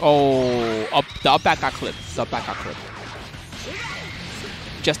 This, the up back got clipped. The up back got clipped.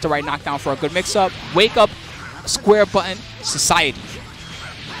 Just the right knockdown for a good mix-up. Wake up, square button, society.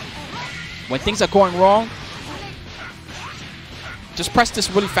 When things are going wrong, just press this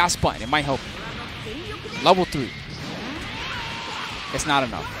really fast button. It might help you. Level 3. It's not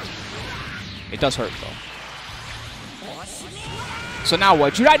enough. It does hurt, though. So now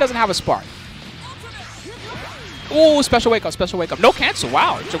what? Judai doesn't have a spark. Ooh, special wake up, special wake up. No cancel.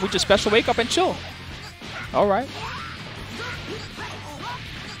 Wow. So we just special wake up and chill. All right.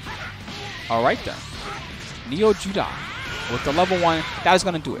 All right, then. NeoJudai with the level 1. That is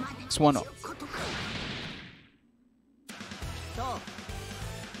going to do it. It's 1-0.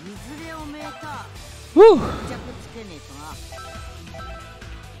 Whew.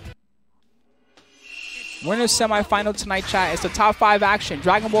 Winners semifinal tonight, chat. It's the top 5 action.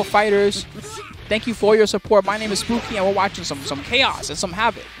 Dragon Ball FighterZ. Thank you for your support. My name is Spooky, and we're watching some chaos and some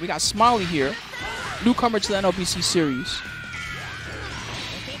havoc. We got Smileyy here, newcomer to the NLBC series.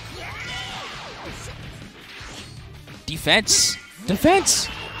 Defense. Defense.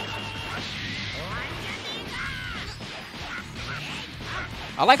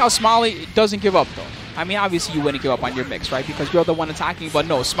 I like how Smileyy doesn't give up, though. I mean, obviously you wouldn't give up on your mix, right? Because you're the one attacking, but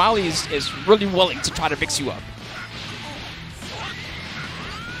no, Smileyy is really willing to try to mix you up.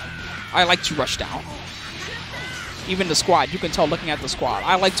 I like to rush down. Even the squad, you can tell looking at the squad.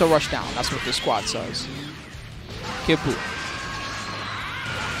 I like to rush down. That's what the squad says. Kippu.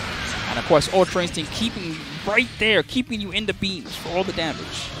 And of course, Ultra Instinct keeping right there, keeping you in the beams for all the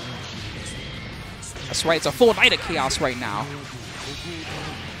damage. That's right, it's a full night of chaos right now.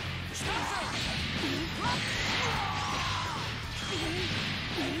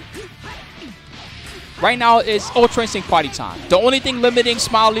 Right now, it's Ultra Instinct party time. The only thing limiting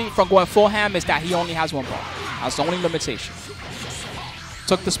Smileyy from going full ham is that he only has 1 bar. That's the only limitation.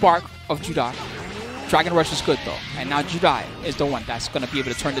 Took the spark of Judai. Dragon Rush is good, though. And now Judai is the one that's going to be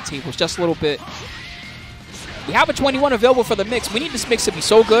able to turn the tables just a little bit. We have a 21 available for the mix. We need this mix to be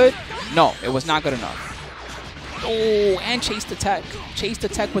so good. No, it was not good enough. Oh, and chase the tech. Chase the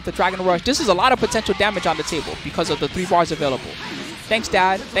tech with the Dragon Rush. This is a lot of potential damage on the table because of the 3 bars available. Thanks,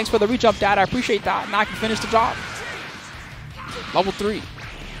 Dad. Thanks for the rejump, Dad. I appreciate that. Now I can finish the job. Level 3.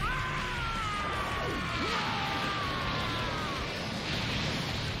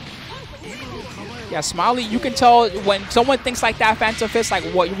 Yeah, Smileyy, you can tell when someone thinks like that, Phantom Fist, like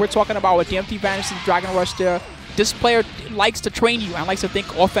what you were talking about with DMT Vanish and Dragon Rush there, this player likes to train you and likes to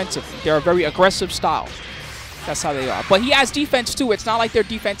think offensively. They're a very aggressive style. That's how they are. But he has defense, too. It's not like their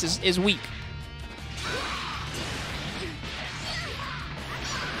defense is weak.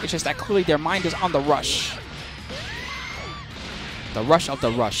 It's just that clearly their mind is on the rush. The rush of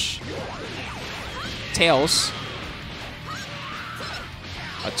the rush. Tails.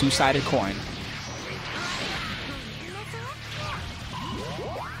 A 2-sided coin.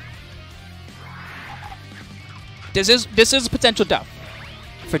 This is potential death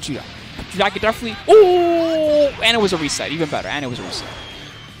for Judai. Judai could definitely... Ooh! And it was a reset. Even better. And it was a reset.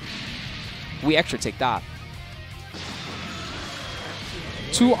 We extra take that.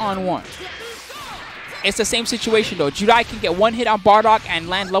 2-on-1. it's the same situation though. Judai can get one hit on Bardock and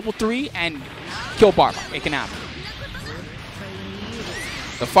land level 3 and kill Bardock. It can happen.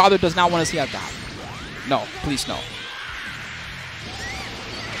 The father does not want to see that happen. No, please no.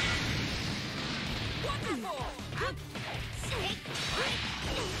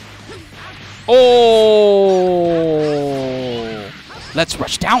 Oh! Let's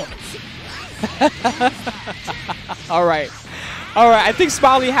rush down. All right. All right. I think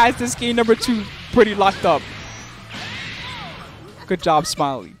Smileyy has this game number 2 pretty locked up. Good job,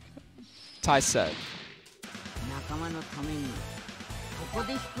 Smileyy. Ty said.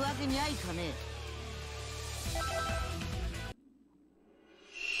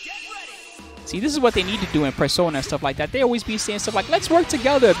 See, this is what they need to do in Persona and stuff like that. They always be saying stuff like, let's work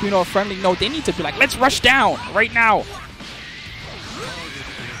together, you know, friendly. No, they need to be like, let's rush down right now.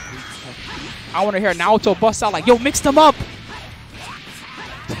 I want to hear Naoto bust out like, yo, mix them up.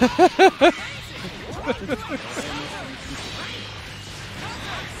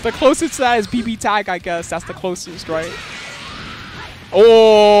 The closest to that is BB Tag, I guess. That's the closest, right?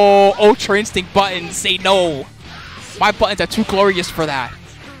 Oh, Ultra Instinct buttons say no. My buttons are too glorious for that.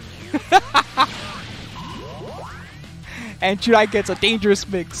 And Judai gets a dangerous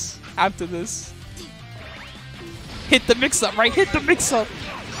mix after this. Hit the mix-up, right? Hit the mix-up.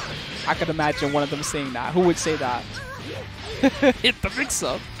 I could imagine one of them saying that. Who would say that? Hit the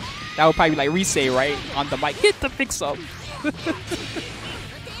mix-up. That would probably be like Risei, right? On the mic. Hit the mix-up.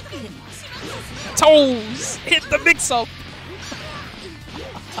 Toes. Hit the mix-up.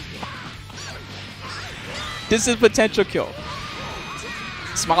 This is potential kill.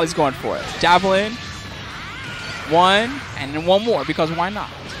 Smiley's going for it. Javelin. 1, and then 1 more, because why not?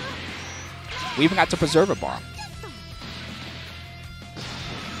 We even got to preserve a bar.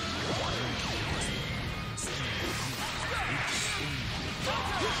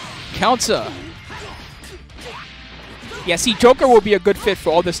 Counter. Yeah, see, Joker will be a good fit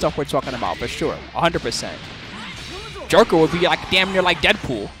for all this stuff we're talking about, for sure. 100%. Joker would be like damn near like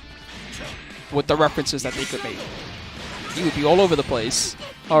Deadpool with the references that they could make. He would be all over the place.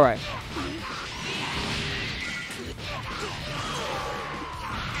 All right.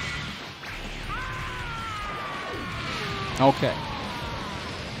 Okay.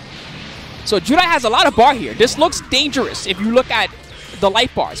 So Judai has a lot of bar here. This looks dangerous if you look at the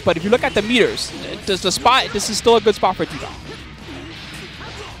light bars, but if you look at the meters, this is still a good spot for Judai.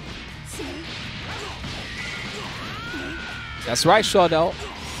 That's right, Shaudel.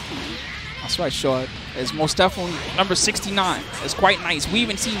 That's right, Shaud. It's most definitely number 69. It's quite nice. We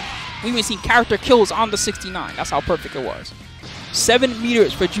even seen character kills on the 69. That's how perfect it was. 7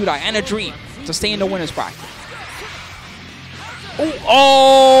 meters for Judai and a dream to stay in the winner's bracket.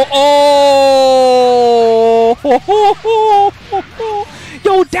 Oh!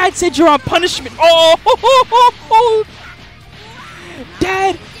 Yo, Dad said you're on punishment. Oh!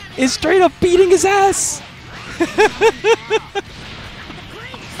 Dad is straight up beating his ass.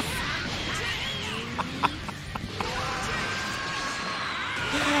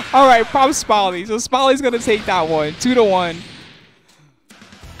 All right, props Smileyy. So Smiley's gonna take that one, 2-1.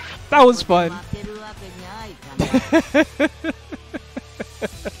 That was fun.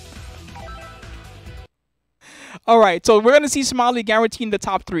 All right, so we're gonna see Smileyy guaranteeing the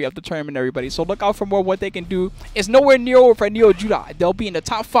top 3 of the tournament, everybody. So look out for more of what they can do. It's nowhere near over for NeoJudai. They'll be in the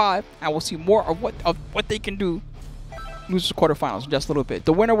top 5, and we'll see more of what they can do. Lose the quarterfinals in just a little bit.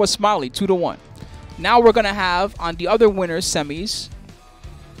 The winner was Smileyy, 2-1. Now we're gonna have on the other winners semis.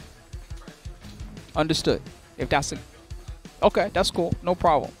 Understood. If that's okay, that's cool. No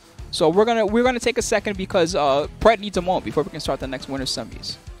problem. So we're gonna take a second because Pred needs a moment before we can start the next winner's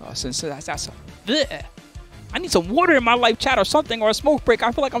semis. Since that's bleh. I need some water in my live chat or something, or a smoke break.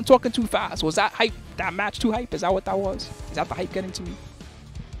 I feel like I'm talking too fast. Was that hype? That match too hype? Is that what that was? Is that the hype getting to me?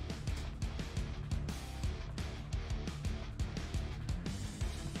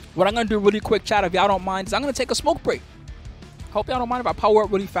 What I'm gonna do really quick, chat, if y'all don't mind, is I'm gonna take a smoke break. Hope y'all don't mind if I power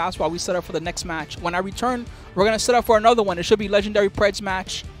up really fast while we set up for the next match. When I return, we're gonna set up for another one. It should be LegendaryyPred's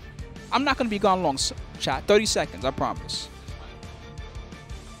match. I'm not gonna be gone long, chat. 30 seconds, I promise.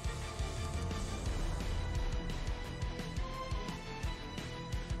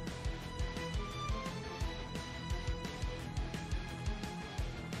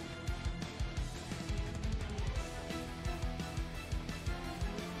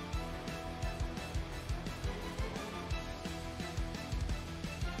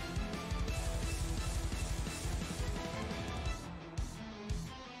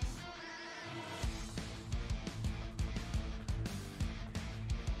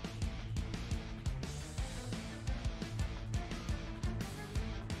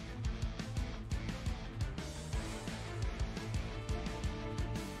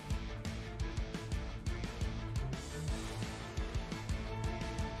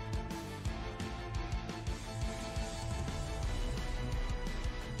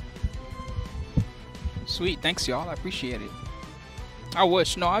 Sweet, thanks y'all. I appreciate it. I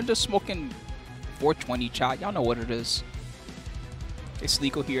wish. No, I'm just smoking 420 chat. Y'all know what it is. It's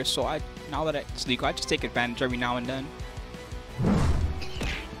legal here, so now that it's legal, I just take advantage every now and then.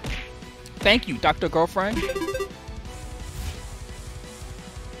 Thank you, Dr. Girlfriend.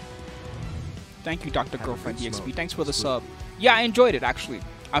 Thank you, Dr. Girlfriend DXP. Thanks for the sub. Yeah, I enjoyed it, actually.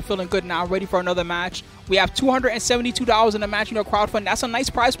 I'm feeling good now, ready for another match. We have $272 in the match, crowdfund. That's a nice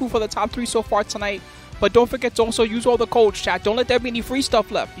prize pool for the top 3 so far tonight. But don't forget to also use all the codes, chat. Don't let there be any free stuff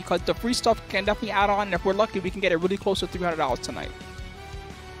left, because the free stuff can definitely add on. And if we're lucky, we can get it really close to $300 tonight.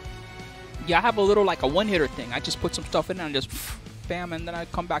 Yeah, I have a little, like, a one-hitter thing. I just put some stuff in there and just bam, and then I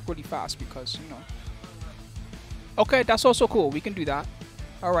come back really fast because, you know. Okay, that's also cool. We can do that.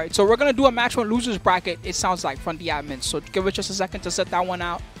 All right, so we're going to do a match one losers bracket, it sounds like, from the admins. So give it just a second to set that one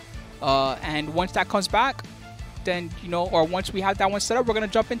out. And once that comes back, then, you know, or once we have that one set up, we're going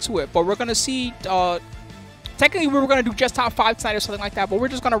to jump into it. But we're going to see, technically we were going to do just top 5 tonight or something like that, but we're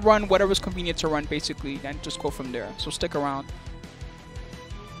just going to run whatever's convenient to run, basically, and just go from there. So stick around.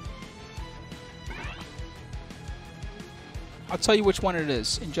 I'll tell you which one it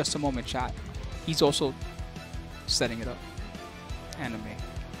is in just a moment, chat. He's also setting it up. Anime.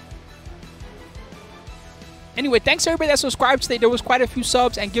 Anyway, thanks to everybody that subscribed today. There was quite a few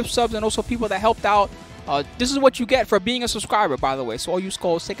subs and gift subs and also people that helped out. This is what you get for being a subscriber, by the way. So all you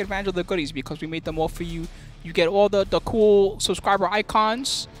skulls, take advantage of the goodies because we made them all for you. You get all the cool subscriber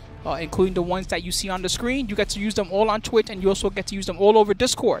icons, including the ones that you see on the screen. You get to use them all on Twitch, and you also get to use them all over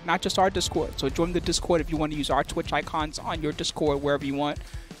Discord, not just our Discord. So join the Discord if you want to use our Twitch icons on your Discord, wherever you want.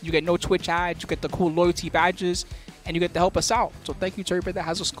 You get no Twitch ads, you get the cool loyalty badges, and you get to help us out. So thank you to everybody that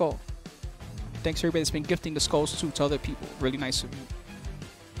has a skull. Thanks to everybody that's been gifting the skulls too to other people. Really nice of you.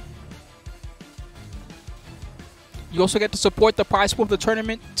 You also get to support the prize pool of the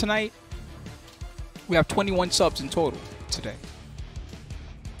tournament tonight. We have 21 subs in total today.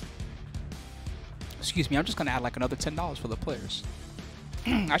 Excuse me, I'm just going to add like another $10 for the players.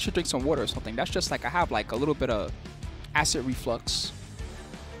 I should drink some water or something. That's just like I have like a little bit of acid reflux.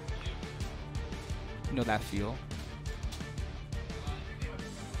 You know that feel.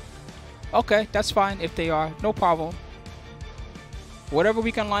 Okay, that's fine if they are. No problem. Whatever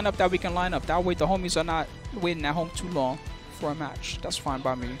we can line up, that we can line up. That way the homies are not waiting at home too long for a match. That's fine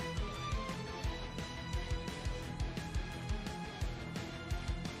by me.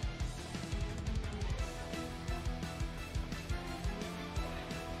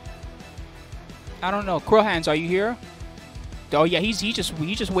 I don't know. KrillHandz, are you here? Oh yeah, he's just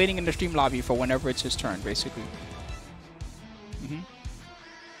waiting in the stream lobby for whenever it's his turn, basically.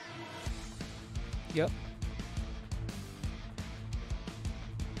 Yep.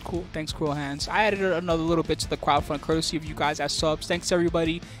 Cool. Thanks, KrillHandz. I added another little bit to the crowdfund courtesy of you guys as subs. Thanks,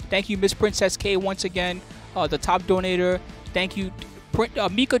 everybody. Thank you, Miss Princess K, once again, the top donator. Thank you,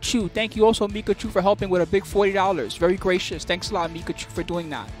 Mikachu. Thank you also, Mikachu, for helping with a big $40. Very gracious. Thanks a lot, Mikachu, for doing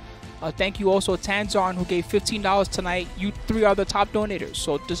that. Thank you also, Tanzarn, who gave $15 tonight. You 3 are the top donators.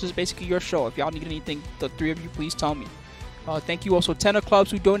 So this is basically your show. If y'all need anything, the 3 of you, please tell me. Thank you also, Tenor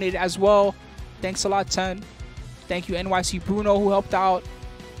Clubs, who donated as well. Thanks a lot, 10. Thank you, NYC Bruno, who helped out.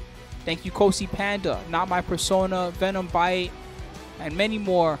 Thank you, Kosi Panda, Not My Persona, Venom Bite, and many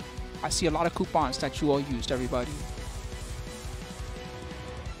more. I see a lot of coupons that you all used, everybody.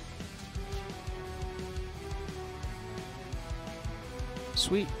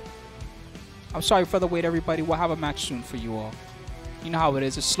 Sweet. I'm sorry for the wait, everybody. We'll have a match soon for you all. You know how it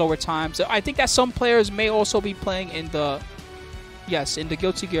is. It's slower times. I think that some players may also be playing in the... Yes, in the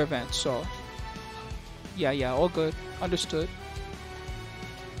Guilty Gear event, so... Yeah, all good. Understood.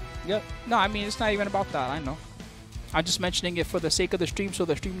 Yep. No, I mean, it's not even about that. I know. I'm just mentioning it for the sake of the stream so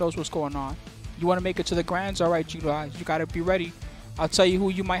the stream knows what's going on. You want to make it to the grands? All right, you guys. You got to be ready. I'll tell you who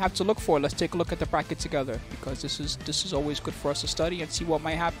you might have to look for. Let's take a look at the bracket together because this is always good for us to study and see what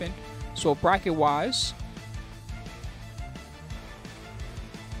might happen. So bracket-wise...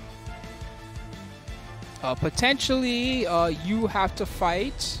 potentially, you have to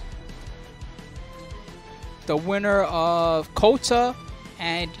fight... the winner of Koutta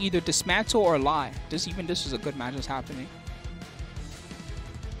and either Dismantle or Lie. This is a good match that's happening.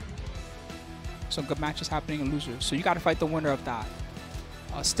 Some good matches happening in losers. So you got to fight the winner of that.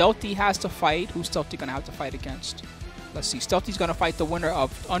 Stealthy has to fight. Who's Stealthy going to have to fight against? Let's see. Stealthy's going to fight the winner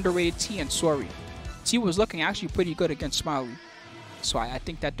of UnderratedTea and Sori. T was looking actually pretty good against Smileyy. So I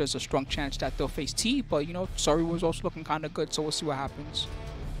think that there's a strong chance that they'll face T. But, you know, Sori was also looking kind of good. So we'll see what happens.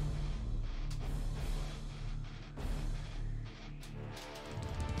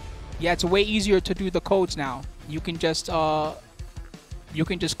 Yeah, it's way easier to do the codes now. You can just You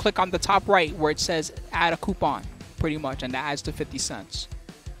can just click on the top right where it says add a coupon, pretty much, and that adds to 50 cents.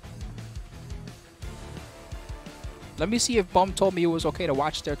 Let me see if Bum told me it was okay to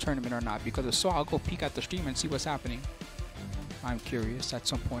watch their tournament or not, because if so, I'll go peek at the stream and see what's happening. I'm curious at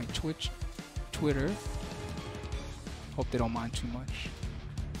some point. Twitch, Twitter. Hope they don't mind too much.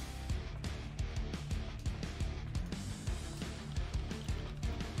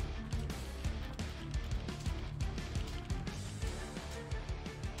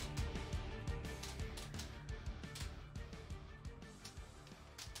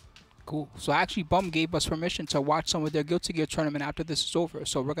 Cool. So actually, Bum gave us permission to watch some of their Guilty Gear tournament after this is over.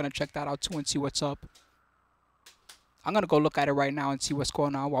 So we're going to check that out too and see what's up. I'm going to go look at it right now and see what's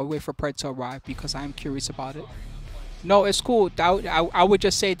going on while we wait for Pred to arrive, because I am curious about it. No, it's cool. I would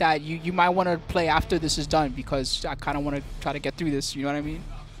just say that you might want to play after this is done, because I kind of want to try to get through this. You know what I mean?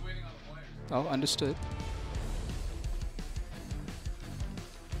 Oh, understood.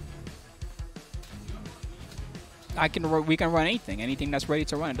 We can run anything that's ready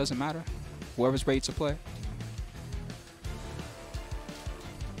to run. It doesn't matter. Whoever's ready to play.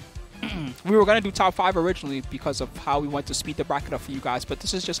 We were gonna do top 5 originally because of how we went to speed the bracket up for you guys, but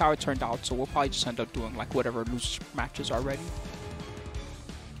this is just how it turned out. So we'll probably just end up doing like whatever loose matches are ready.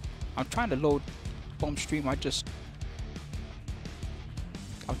 I'm trying to load Bum stream. I'm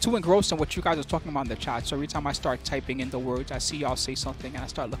too engrossed in what you guys are talking about in the chat. So every time I start typing in the words, I see y'all say something and I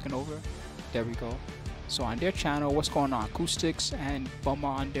start looking over. There we go. So on their channel, what's going on? Acoustics and Bum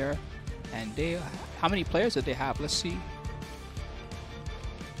are on there. And how many players did they have? Let's see.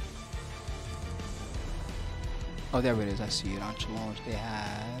 Oh, there it is. I see it on challenge. They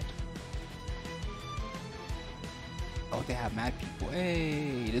had. Oh, they have mad people.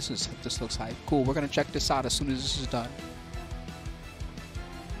 Hey, this looks hype. Cool. We're gonna check this out as soon as this is done.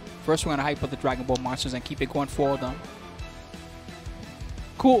 First, we're gonna hype up the Dragon Ball monsters and keep it going for all of them.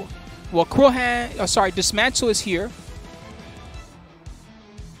 Cool. Well, KrillHandz, Dismantle is here.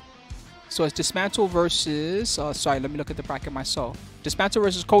 So it's Dismantle versus, let me look at the bracket myself. Dismantle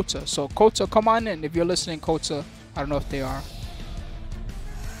versus Koutta. So Koutta, come on in if you're listening, Koutta. I don't know if they are.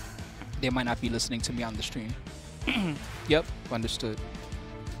 They might not be listening to me on the stream. Yep, understood.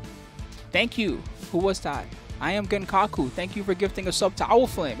 Thank you. Who was that? I am Genkaku. Thank you for gifting a sub to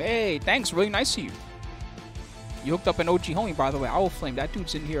Owlflame. Hey, thanks. Really nice of you. You hooked up an OG homie, by the way. Owlflame. That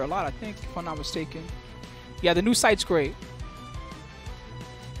dude's in here a lot, I think, if I'm not mistaken. Yeah, the new site's great.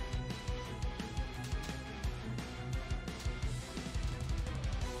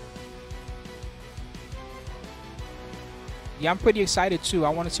 Yeah, I'm pretty excited too. I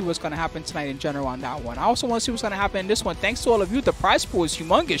want to see what's going to happen tonight in general on that one. I also want to see what's going to happen in this one. Thanks to all of you. The prize pool is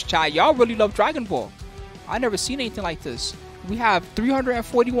humongous, chat. Y'all really love Dragon Ball. I never seen anything like this. We have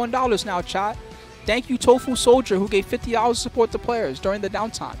 $341 now, chat. Thank you, Tofu Soldier, who gave $50 to support the players during the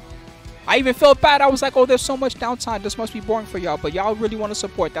downtime. I even felt bad. I was like, oh, there's so much downtime. This must be boring for y'all. But y'all really want to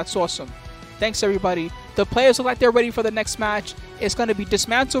support. That's awesome. Thanks, everybody. The players look like they're ready for the next match. It's going to be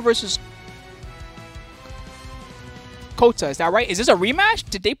Dismantle versus Koutta. Is that right? Is this a rematch?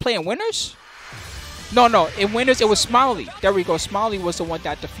 Did they play in winners? No. In winners, it was Smileyy. There we go. Smileyy was the one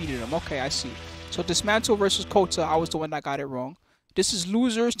that defeated him. Okay, I see. So Dismantle versus Koutta. I was the one that got it wrong. This is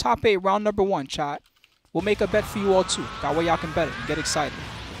losers top 8 round number 1, chat. We'll make a bet for you all too. That way y'all can bet it and get excited.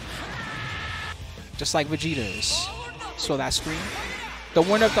 Just like Vegeta is. So that screen. The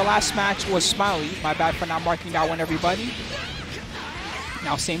winner of the last match was Smileyy. My bad for not marking that one, everybody.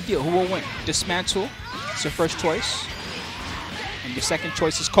 Now same deal. Who will win? Dismantle. It's your first choice. And your second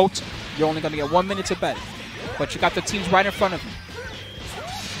choice is Koutta. You're only going to get 1 minute to bet it. But you got the teams right in front of you.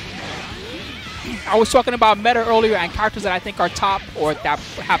 I was talking about meta earlier and characters that I think are top or that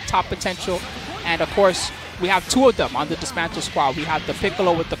have top potential. And of course, we have 2 of them on the Dismantle squad. We have the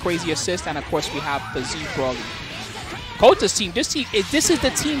Piccolo with the crazy assist, and of course we have the Z Broly. Koutta's team, this is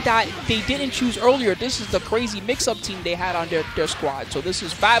the team that they didn't choose earlier. This is the crazy mix-up team they had on their squad. So this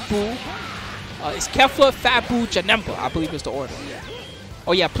is Fat Buu, it's Kefla, Fat Buu, Janemba, I believe is the order.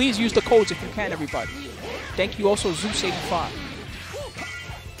 Oh yeah, please use the codes if you can, everybody. Thank you also, Zeus85.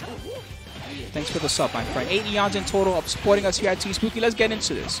 Thanks for the sub, my friend. 8 eons in total of supporting us here at T-Spooky. Let's get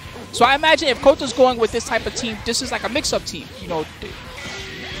into this. So I imagine if Koutta's going with this type of team, this is like a mix-up team. You know,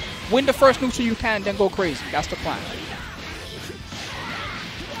 win the first neutral you can, then go crazy. That's the plan.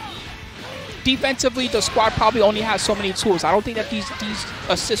 Defensively, the squad probably only has so many tools. I don't think that these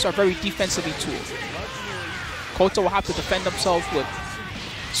assists are very defensively tooled. Koutta will have to defend themselves with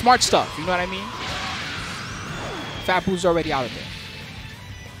smart stuff. You know what I mean? Fat Buu's already out of there.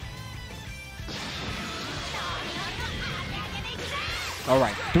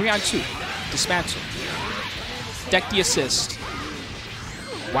 Alright, 3 on 2. Dismantle. Deck the assist.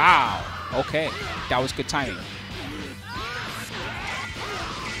 Wow. Okay. That was good timing.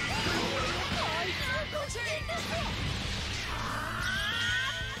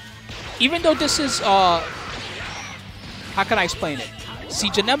 Even though this is, how can I explain it? See,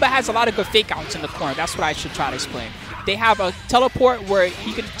 Janemba has a lot of good fake outs in the corner. That's what I should try to explain. They have a teleport where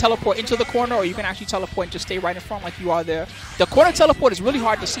he can teleport into the corner, or you can actually teleport and just stay right in front like you are there. The corner teleport is really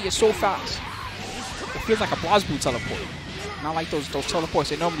hard to see. It's so fast. It feels like a BlazBlue teleport. Not like those teleports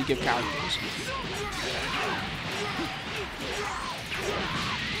they normally give characters.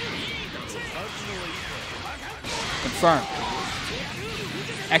 Confirm.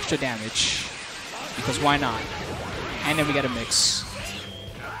 Extra damage. Because why not? And then we get a mix.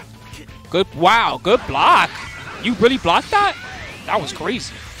 Good. Wow. Good block. You really blocked that? That was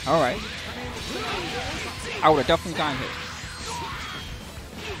crazy. All right. I would have definitely gotten hit.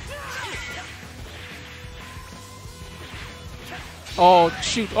 Oh,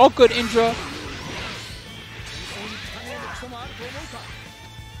 shoot. Oh, good, Indra.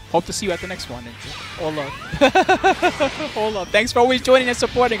 Hope to see you at the next one, Indra. All love. All love. Thanks for always joining and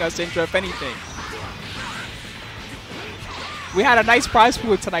supporting us, Indra, if anything. We had a nice prize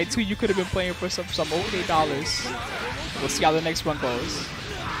pool tonight, too. You could have been playing for some okay dollars. We'll see how the next one goes.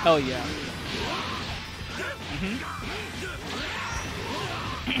 Hell yeah.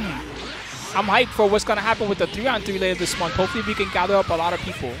 I'm hyped for what's going to happen with the 3-on-3 later this month. Hopefully we can gather up a lot of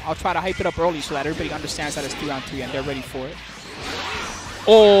people. I'll try to hype it up early so that everybody understands that it's 3-on-3 and they're ready for it.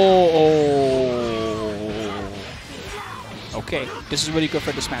 Oh. Okay, this is really good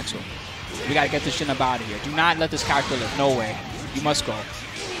for Dismantle. We got to get this shit up out of here. Do not let this character live. No way. You must go.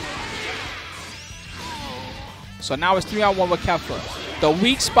 So now it's 3-on-1 with Kefla. The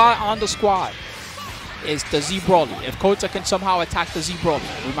weak spot on the squad is the Z Broly. If Koutta can somehow attack the Z Broly,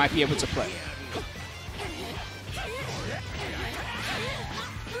 we might be able to play.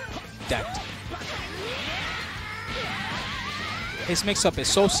 Decked. His mix-up is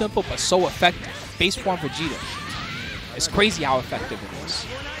so simple but so effective. Base form Vegeta. It's crazy how effective it is.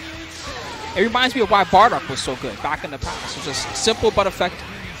 It reminds me of why Bardock was so good back in the past. It's just simple but effective.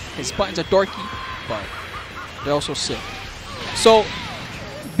 His buttons are dorky, but they're also sick. So,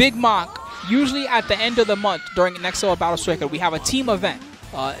 Big Mock, usually at the end of the month during Next Level Battle Striker, we have a team event.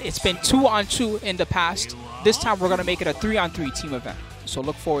 It's been 2-on-2 in the past. This time we're going to make it a 3-on-3 team event. So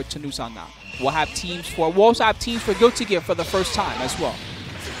look forward to news on that. We'll also have teams for Guilty Gear for the first time as well.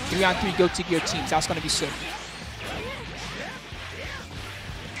 3-on-3 Guilty Gear teams. That's going to be sick.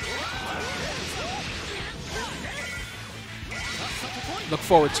 Look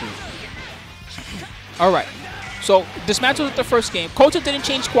forward to it. Alright. So, Dismantle with the first game. Koutta didn't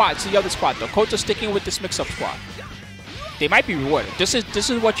change squads to the other squad, though. Kotta's sticking with this mix-up squad. They might be rewarded. This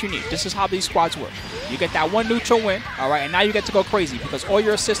is what you need. This is how these squads work. You get that one neutral win, alright, and now you get to go crazy because all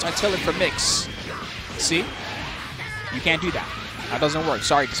your assists are tailored for mix. See? You can't do that. That doesn't work.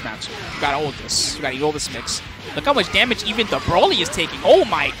 Sorry, Dismantle. You gotta hold this. You gotta hold this mix. Look how much damage even the Broly is taking. Oh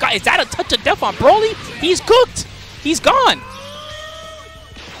my god, is that a touch of death on Broly? He's cooked! He's gone!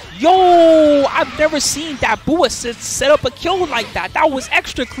 Yo, I've never seen that Boo assist set up a kill like that. That was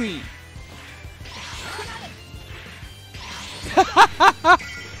extra clean.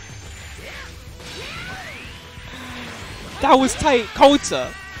 That was tight.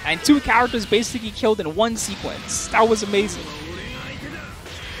 Koutta. And 2 characters basically killed in one sequence. That was amazing.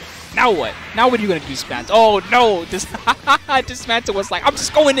 Now what? Now what are you going to do, Dismantle? Oh, no. Dismantle was like, I'm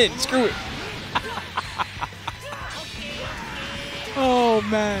just going in. Screw it. Oh,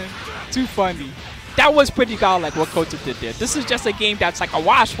 man. Too funny. That was pretty godlike what Koutta did there. This is just a game that's like a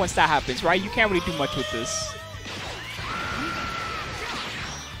wash once that happens, right? You can't really do much with this.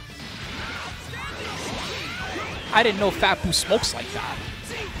 I didn't know Fat Boo smokes like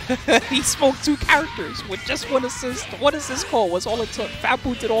that. He smoked 2 characters with just 1 assist. 1 assist call was all it took. Fat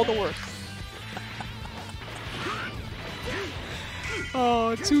Boo did all the work.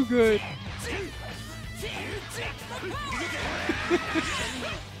 Oh, too good.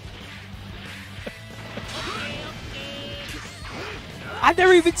 I've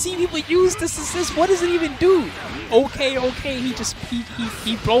never even seen people use this assist. What does it even do? Okay,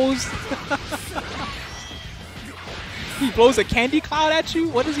 he blows. He blows a candy cloud at you.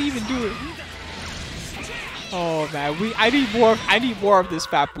 What does he even do? Oh man, I need more of this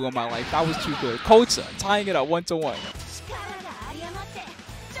Fat Boo in my life. That was too good. Koutta tying it up 1-1.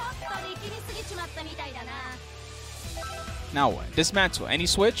 Now what? Dismantle. Any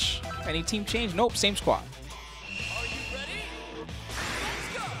switch? Any team change? Nope. Same squad.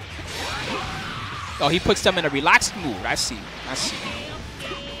 Oh, he puts them in a relaxed mood. I see. I see.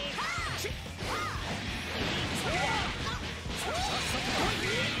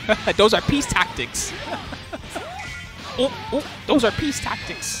 Those are peace tactics. Oh, those are peace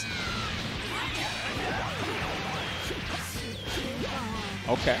tactics.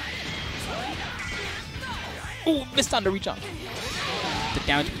 Okay. Oh, missed on the reach on. The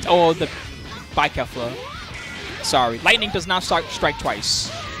down. Oh, the Bikefla. Sorry, lightning does not strike twice.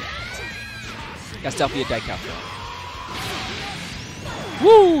 That's definitely a Dikefla.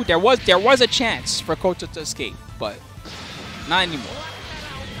 Woo! There was a chance for Koutta to escape, but not anymore.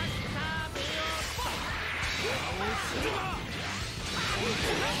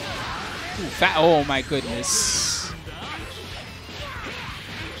 Ooh, oh my goodness.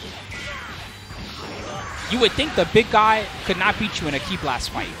 You would think the big guy could not beat you in a Ki Blast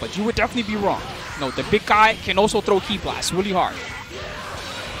fight, but you would definitely be wrong. No, the big guy can also throw Ki Blast really hard.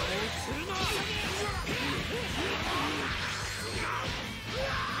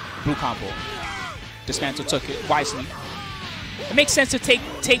 Blue combo. Dismantle took it wisely. It makes sense to take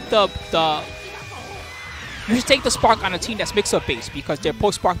the you should take the Spark on a team that's mix-up based because their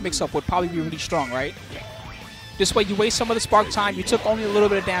post-Spark mix-up would probably be really strong, right? This way you waste some of the Spark time, you took only a little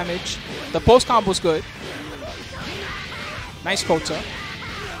bit of damage. The post combo's good. Nice Koutta.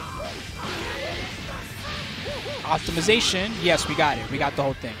 Optimization. Yes, we got it. We got the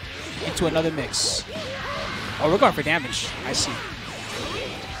whole thing. Into another mix. Oh, we're going for damage. I see.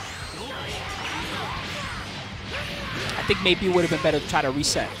 I think maybe it would have been better to try to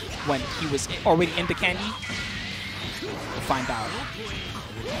reset when he was already in the candy. We'll find out.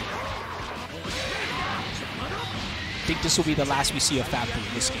 I think this will be the last we see of Fab in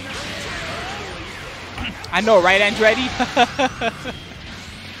this game. I know, right, Andretti?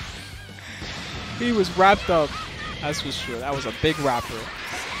 He was wrapped up. That's for sure. That was a big wrapper.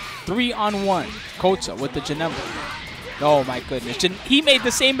 3-on-1. Koutta with the Janemba. Oh my goodness. He made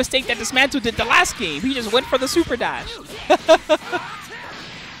the same mistake that Dismantle did the last game. He just went for the super dash.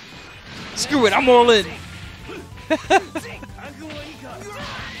 Screw it, I'm all in.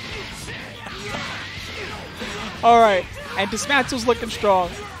 Alright, and Dismantle's looking strong.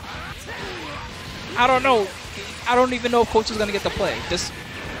 I don't know. I don't even know if Coach is going to get to play.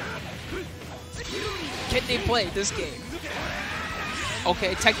 Can they play this game?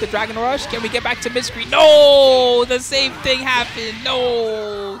 Okay, tech the Dragon Rush. Can we get back to mid-screen? No! The same thing happened.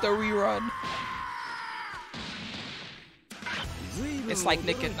 No! The rerun. It's like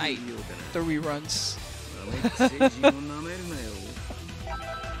Nick at Night. The reruns.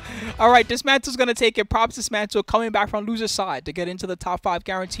 Alright, Dismantle's going to take it. Props Dismantle coming back from loser's side to get into the top 5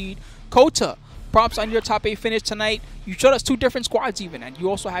 guaranteed. Koutta, props on your top 8 finish tonight. You showed us 2 different squads even, and you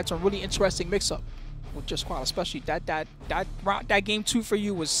also had some really interesting mix-up with your squad, especially that game 2 for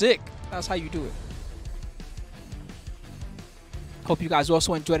you was sick. That's how you do it. Hope you guys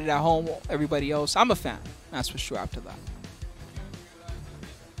also enjoyed it at home. Everybody else, I'm a fan. That's for sure after that.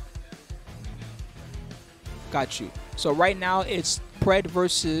 Got you. So right now it's Pred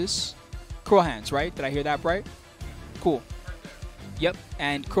versus KrillHandz, right? Did I hear that right? Cool. Yep,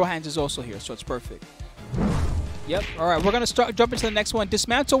 and KrillHandz is also here, so it's perfect. Yep, all right, we're going to jump into the next one.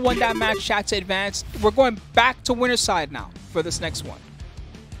 Dismantle won that match, chat to advance. We're going back to winner's side now for this next one.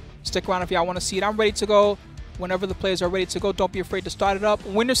 Stick around if y'all want to see it. I'm ready to go. Whenever the players are ready to go, don't be afraid to start it up.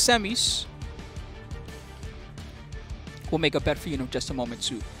 Winner semis. We'll make a bet for you in just a moment,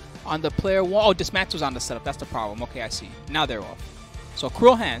 too. On the player 1, oh, Dismantle's on the setup. That's the problem. Okay, I see. Now they're off. So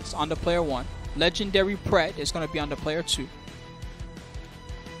KrillHandz on the player 1. LegendaryyPred is going to be on the player 2.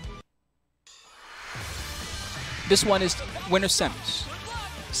 This one is winner semis.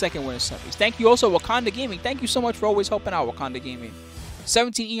 Second winner semis. Thank you also, Wakanda Gaming. Thank you so much for always helping out, Wakanda Gaming.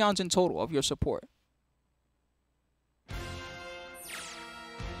 17 eons in total of your support.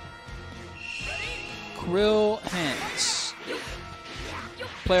 KrillHandz.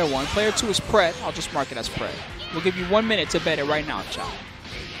 Player 1. Player 2 is Pred. I'll just mark it as Pred. We'll give you 1 minute to bet it right now, chat.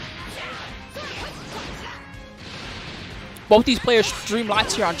 Both these players stream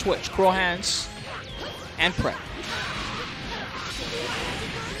lots here on Twitch. KrillHandz and Pred.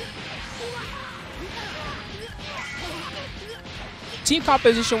 Team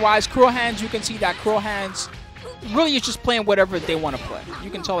composition-wise, KrillHandz, you can see that KrillHandz really is just playing whatever they want to play. You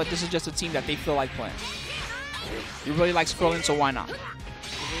can tell that this is just a team that they feel like playing. He really likes Krillin, so why not?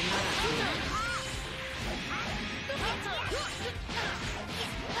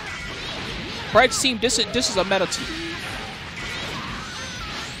 Pred's team, this is a meta team.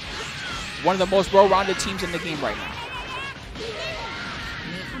 One of the most well-rounded teams in the game right now.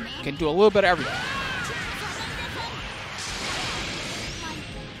 Can do a little bit of everything.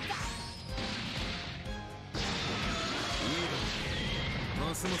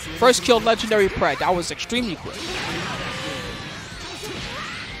 First kill, LegendaryyPred. That was extremely quick.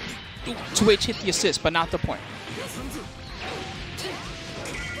 Ooh, 2H hit the assist, but not the point.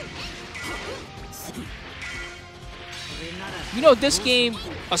 You know, this game,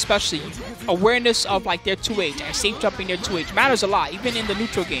 especially, awareness of like their 2H and safe jumping their 2H matters a lot, even in the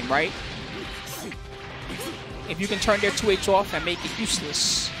neutral game, right? If you can turn their 2H off and make it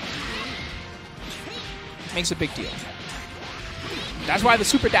useless, it makes a big deal. That's why the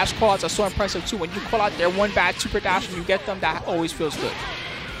super dash callouts are so impressive too. When you call out their one bad super dash and you get them, that always feels good.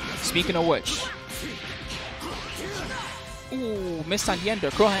 Speaking of which, ooh, missed on the ender.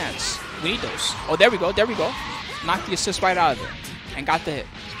 KrillHandz. We need those. Oh, there we go. There we go. Knocked the assist right out of it and got the hit.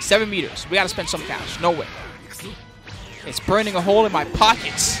 7 meters. We got to spend some cash. No way. It's burning a hole in my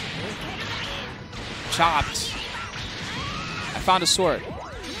pockets. Chopped. I found a sword.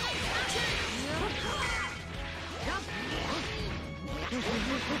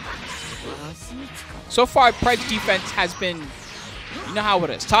 So far, Pred's defense has been, you know how it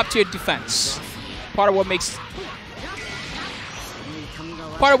is, top tier defense. Part of what makes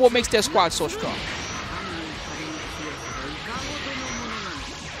their squad so strong.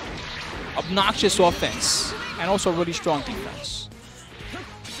 Obnoxious offense and also really strong defense.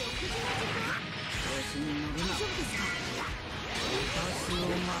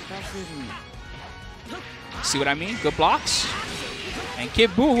 See what I mean? Good blocks. And Kid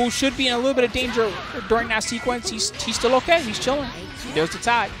Buu, who should be in a little bit of danger during that sequence, he's still okay. He's chilling. There's the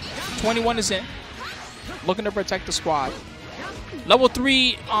tag. 21 is in. Looking to protect the squad. Level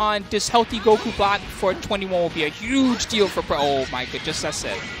 3 on this healthy Goku block for 21 will be a huge deal for Pro. Oh my god, just as I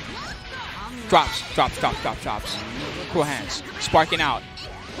said. Drops. KrillHandz. Sparking out.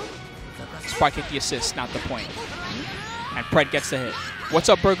 Spark hit the assist, not the point. And Pred gets the hit. What's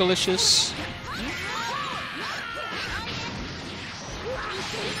up, Burgerlicious?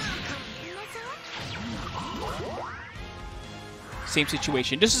 Same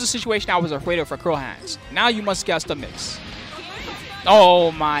situation. This is a situation I was afraid of for KrillHandz. Now you must guess the mix.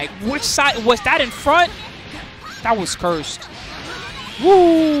 Oh my. Which side? Was that in front? That was cursed.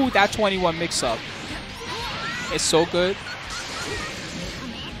 Woo! That 21 mix-up. It's so good.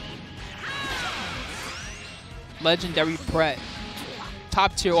 LegendaryyPred.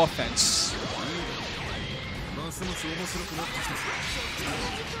 Top tier offense.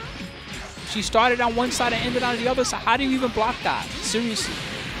 She started on one side and ended on the other side. How do you even block that? Seriously.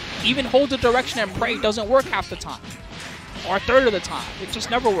 Even hold the direction and pray doesn't work half the time. Or a third of the time. It just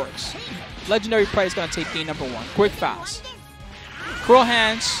never works. LegendaryyPred is going to take game number 1. Quick, fast.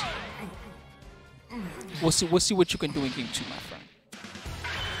 KrillHandz. We'll see what you can do in game 2, my friend.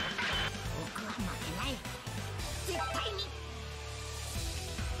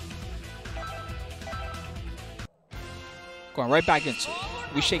 Going right back into it.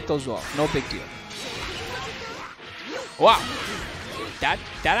 We shake those off. No big deal. Wow. That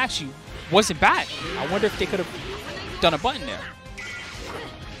actually wasn't bad. I wonder if they could have done a button there.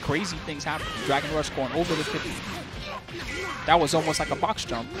 Crazy things happen. Dragon Rush going over the 50. That was almost like a box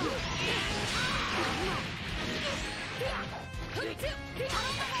jump.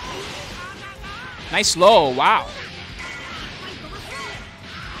 Nice low. Wow.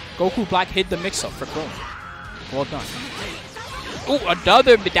 Goku Black hit the mix-up for Krill. Well done. Ooh,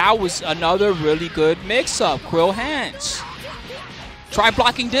 that was another really good mix-up. KrillHandz. Try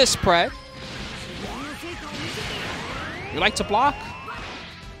blocking this, Pred. You like to block?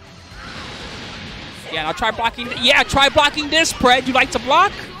 Yeah, now try blocking. Yeah, try blocking this, Pred. You like to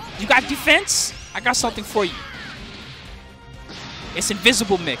block? You got defense? I got something for you. It's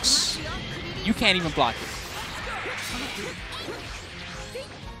invisible mix. You can't even block it.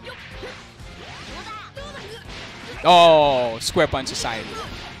 Oh, square button society.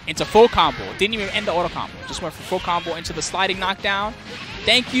 Into full combo. Didn't even end the auto combo. Just went for full combo into the sliding knockdown.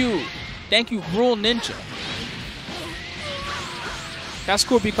 Thank you. Thank you, Gruel Ninja. That's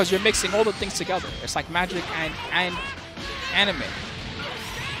cool because you're mixing all the things together. It's like magic and anime.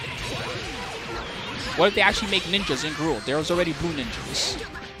 What if they actually make ninjas in Gruel? There's already blue ninjas.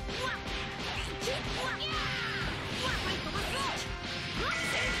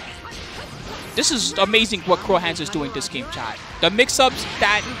 This is amazing what KrillHandz is doing this game, chat. The mix-ups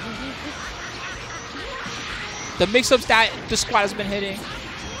that the squad has been hitting.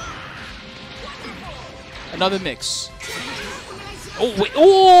 Another mix. Oh wait!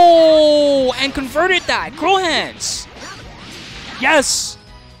 Oh, and converted that. KrillHandz. Yes.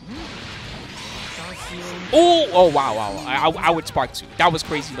 Oh wow! I would spark too. That was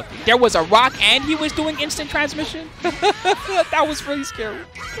crazy looking. There was a rock and he was doing instant transmission. That was really scary.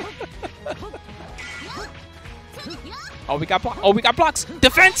 Oh, we got blocks.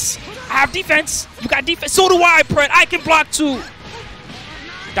 Defense. I have defense. You got defense. So do I, Pred. I can block too.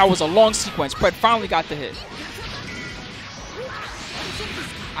 That was a long sequence. Pred finally got the hit.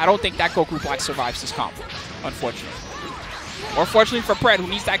 I don't think that Goku Black survives this combo, unfortunately. Or fortunately for Pred, who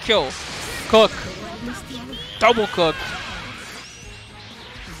needs that kill. Cook. Double cook.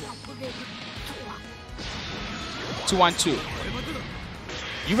 2-on-2.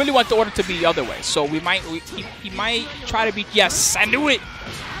 You really want the order to be the other way, so he might try to be. Yes, I knew it.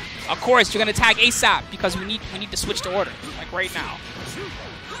 Of course, you're gonna tag ASAP because we need to switch the order, like right now.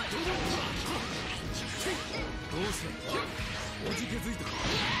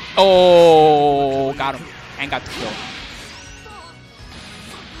 Oh, got him and got the kill.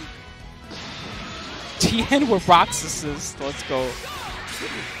 TN with rocks assist. Let's go.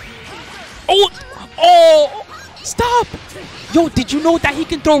 Oh, stop! Yo, did you know that he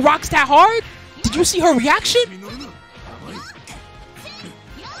can throw rocks that hard? Did you see her reaction?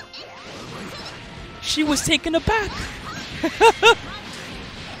 She was taken aback.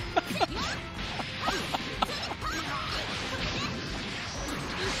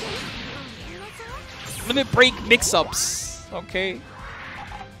 Limit break mix-ups, okay?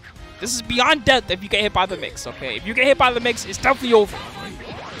 This is beyond death if you get hit by the mix, okay? If you get hit by the mix, it's definitely over.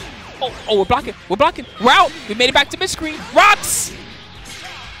 Oh, we're blocking. We're blocking. We're out. We made it back to mid-screen. Rocks!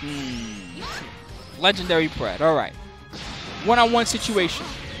 Legendary Pred. All right. One-on-one situation.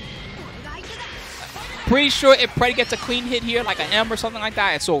 Pretty sure if Pred gets a clean hit here, like an M or something like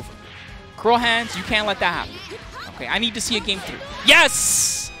that, it's over. KrillHandz, you can't let that happen. Okay, I need to see a game 3.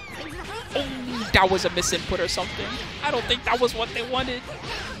 Yes! Oh, that was a misinput or something. I don't think that was what they wanted.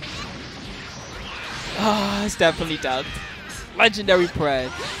 Ah, it's definitely death. Legendary Pred.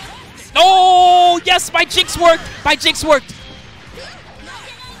 Oh, yes, my jinx worked. My jinx worked.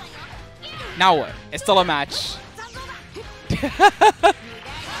 Now what? It's still a match.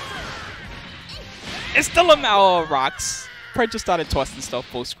 It's still a match. Oh, rocks. Pred just started tossing stuff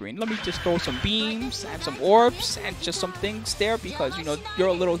full screen. Let me just throw some beams and some orbs and just some things there because, you know, you're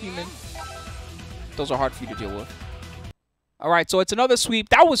a little human. Those are hard for you to deal with. All right, so it's another sweep.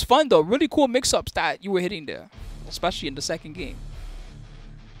 That was fun, though. Really cool mix-ups that you were hitting there, especially in the second game.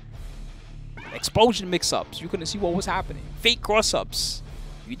 Explosion mix-ups. You couldn't see what was happening. Fake cross-ups.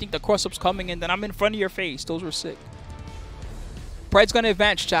 You think the cross-up's coming in, then I'm in front of your face. Those were sick. Pred's going to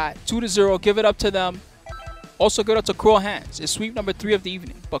advance, chat. 2-0. Give it up to them. Also give it up to KrillHandz. It's sweep number 3 of the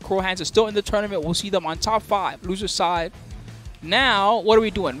evening. But KrillHandz is still in the tournament. We'll see them on top 5. Loser side. Now, what are we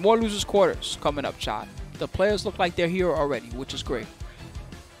doing? More losers quarters coming up, chat. The players look like they're here already, which is great.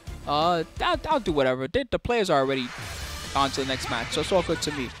 I'll do whatever. The players are already on to the next match, so it's all good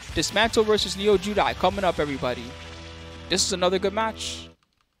to me. Dismantle versus NeoJudai coming up, everybody. This is another good match.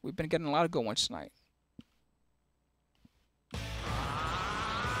 We've been getting a lot of good ones tonight.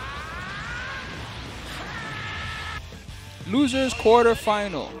 Losers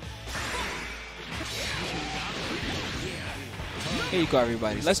quarterfinal. Here you go,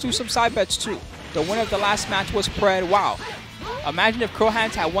 everybody. Let's do some side bets too. The winner of the last match was Pred. Wow. Imagine if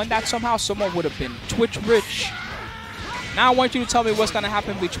KrillHandz had won that somehow, someone would have been Twitch rich. Now I want you to tell me what's going to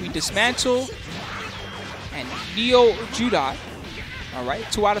happen between Dismantle and NeoJudai. All right,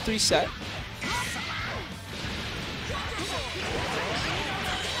 2 out of 3 set.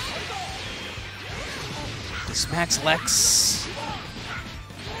 Dismantlex.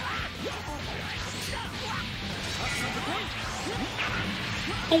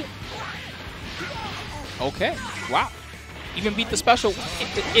 Oh. Okay. Wow. Even beat the special.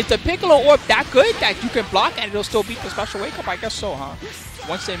 Is the Piccolo orb that good that you can block and it'll still beat the special wake up? I guess so, huh?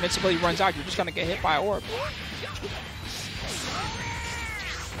 Once the invincibility runs out, you're just gonna get hit by an orb.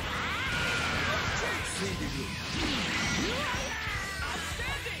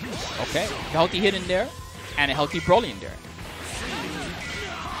 Okay, healthy hit in there, and a healthy Broly in there.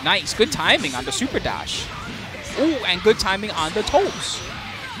 Nice, good timing on the super dash. Ooh, and good timing on the toes.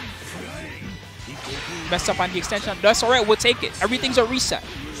 Messed up on the extension. That's alright, we'll take it. Everything's a reset.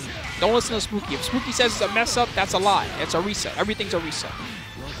 Don't listen to Spooky. If Spooky says it's a mess up, that's a lie. It's a reset. Everything's a reset.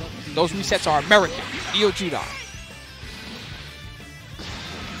 Those resets are American. NeoJudai.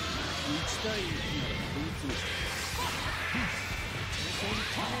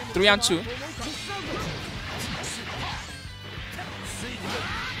 Three on 2.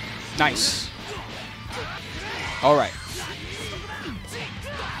 Nice. All right.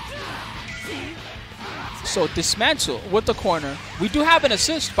 So Dismantle with the corner. We do have an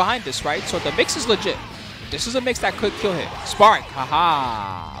assist behind this, right? So the mix is legit. This is a mix that could kill him. Spark.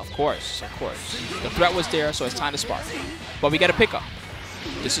 Haha. Of course. Of course. The threat was there, so it's time to spark. But we get a pickup.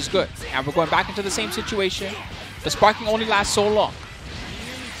 This is good. And we're going back into the same situation. The sparking only lasts so long.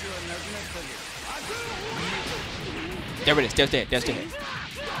 There it is. There's the hit.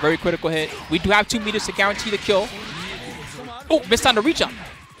 Very critical hit. We do have 2 meters to guarantee the kill. Oh, missed on the reach up.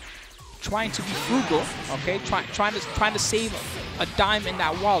 Trying to be frugal. Okay, trying to save a dime in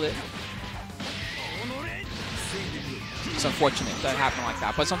that wallet. It's unfortunate that happened like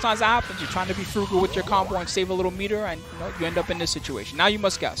that, but sometimes that happens. You're trying to be frugal with your combo and save a little meter, and you end up in this situation. Now you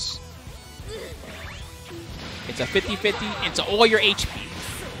must guess. It's a 50-50 into all your HP.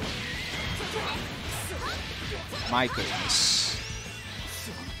 My goodness.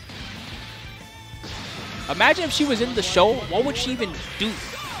 Imagine if she was in the show. What would she even do?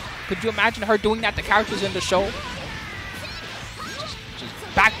 Could you imagine her doing that to characters in the show? Just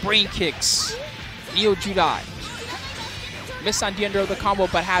back brain kicks. NeoJudai. Missed on the end of the combo,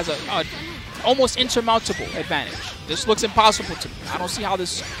 but has a almost insurmountable advantage. This looks impossible to me. I don't see how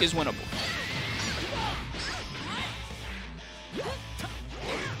this is winnable.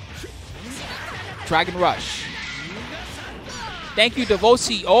 Dragon Rush. Thank you,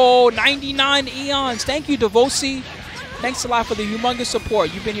 Devosi. Oh, 99 eons. Thank you, Devosi. Thanks a lot for the humongous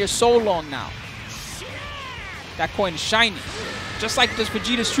support. You've been here so long now. That coin is shiny. Just like this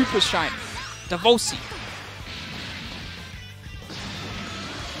Vegeta's Troop was shiny. Devosi.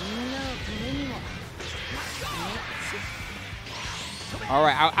 All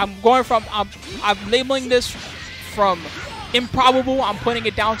right, I'm going from, I'm labeling this from improbable. I'm putting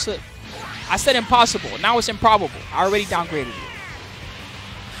it down to, I said impossible. Now it's improbable. I already downgraded it.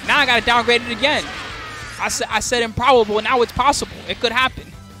 Now I got to downgrade it again. I said improbable, and now it's possible. It could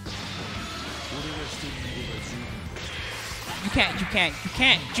happen. You can't.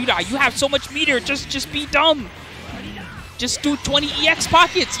 Judai, you have so much meter. Just be dumb. Just do 20 EX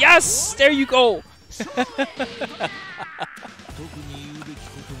pockets. Yes, there you go.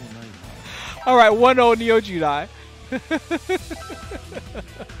 All right, 1-0 NeoJudai.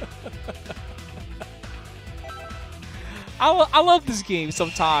 I love this game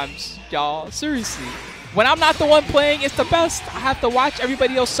sometimes, y'all. Seriously. When I'm not the one playing, it's the best. I have to watch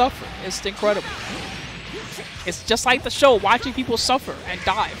everybody else suffer. It's incredible. It's just like the show, watching people suffer and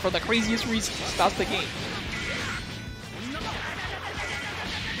die for the craziest reasons. That's the game.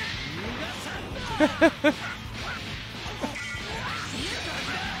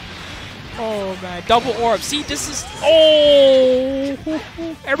 Oh, man. Double orb. See, this is... Oh!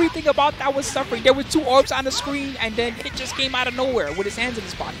 Everything about that was suffering. There were 2 orbs on the screen, and then it just came out of nowhere with his hands in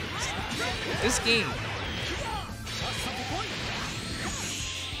his pockets. This game.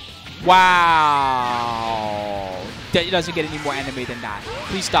 Wow. It doesn't get any more anime than that.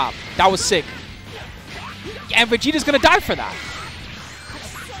 Please stop. That was sick. And Vegeta's going to die for that.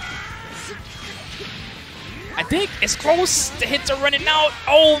 I think it's close. The hits are running out.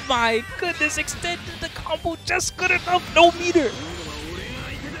 Oh my goodness. Extended the combo just good enough. No meter.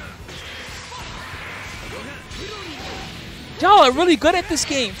 Y'all are really good at this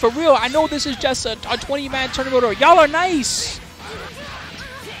game. For real. I know this is just a 20-man tournament. Y'all are nice.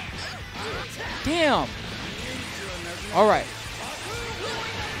 Damn. All right.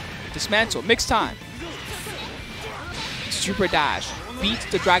 Dismantle. Mix time. Super dash. Beats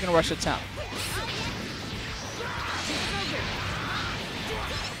the Dragon Rush attempt.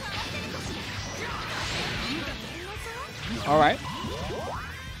 All right.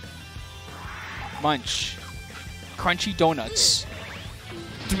 Munch. Crunchy donuts.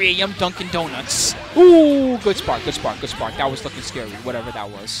 3 AM Dunkin' Donuts. Ooh, good spark, good spark, good spark. That was looking scary, whatever that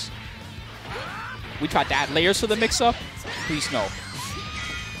was. We tried to add layers to the mix-up. Please no.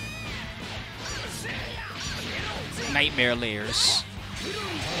 Nightmare layers.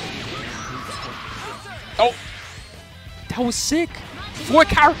 Oh. That was sick. 4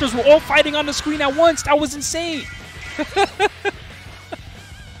 characters were all fighting on the screen at once. That was insane.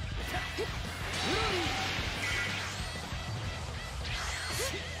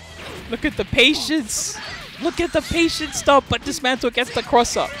 Look at the patience. Look at the patience stuff, but Dismantle gets the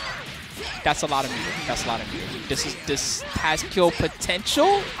cross up. That's a lot of meter. That's a lot of meter. This has kill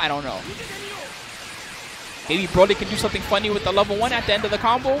potential? I don't know. Maybe Broly can do something funny with the level 1 at the end of the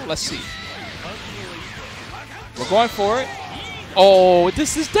combo. Let's see. We're going for it. Oh,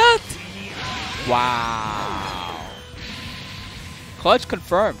 this is death. Wow. Clutch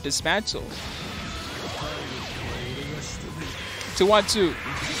confirmed. Dismantle. 2-1-2.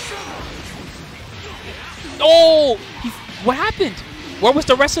 Oh! What happened? Where was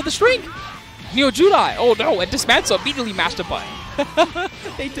the rest of the string? NeoJudai. Oh no! And Dismantle immediately mashed the button.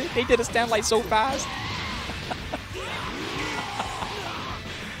 they did a stand light so fast.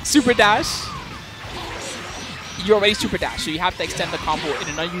 Super dash. You already super dash, so you have to extend the combo in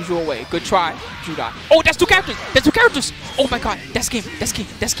an unusual way. Good try, Judai. Oh, that's 2 characters! That's 2 characters! Oh my god, that's game with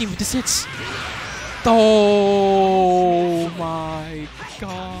the 6. Oh my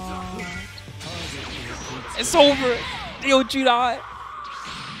god. It's over. NeoJudai.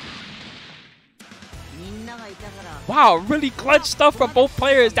 Wow, really clutch stuff from both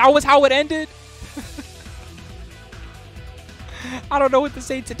players. That was how it ended. I don't know what to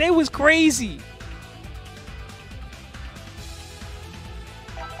say. Today was crazy.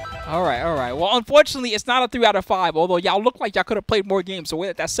 All right, all right. Well, unfortunately, it's not a 3 out of 5, although y'all look like y'all could have played more games the way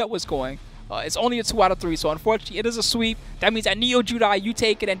that that set was going. It's only a 2 out of 3, so unfortunately, it is a sweep. That means that NeoJudai, you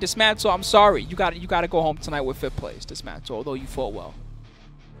take it, and Dismantle, I'm sorry. You got to go home tonight with 5th place, Dismantle, although you fought well.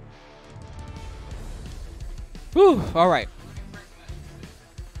 Whew, all right.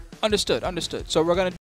 Understood, understood. So we're going to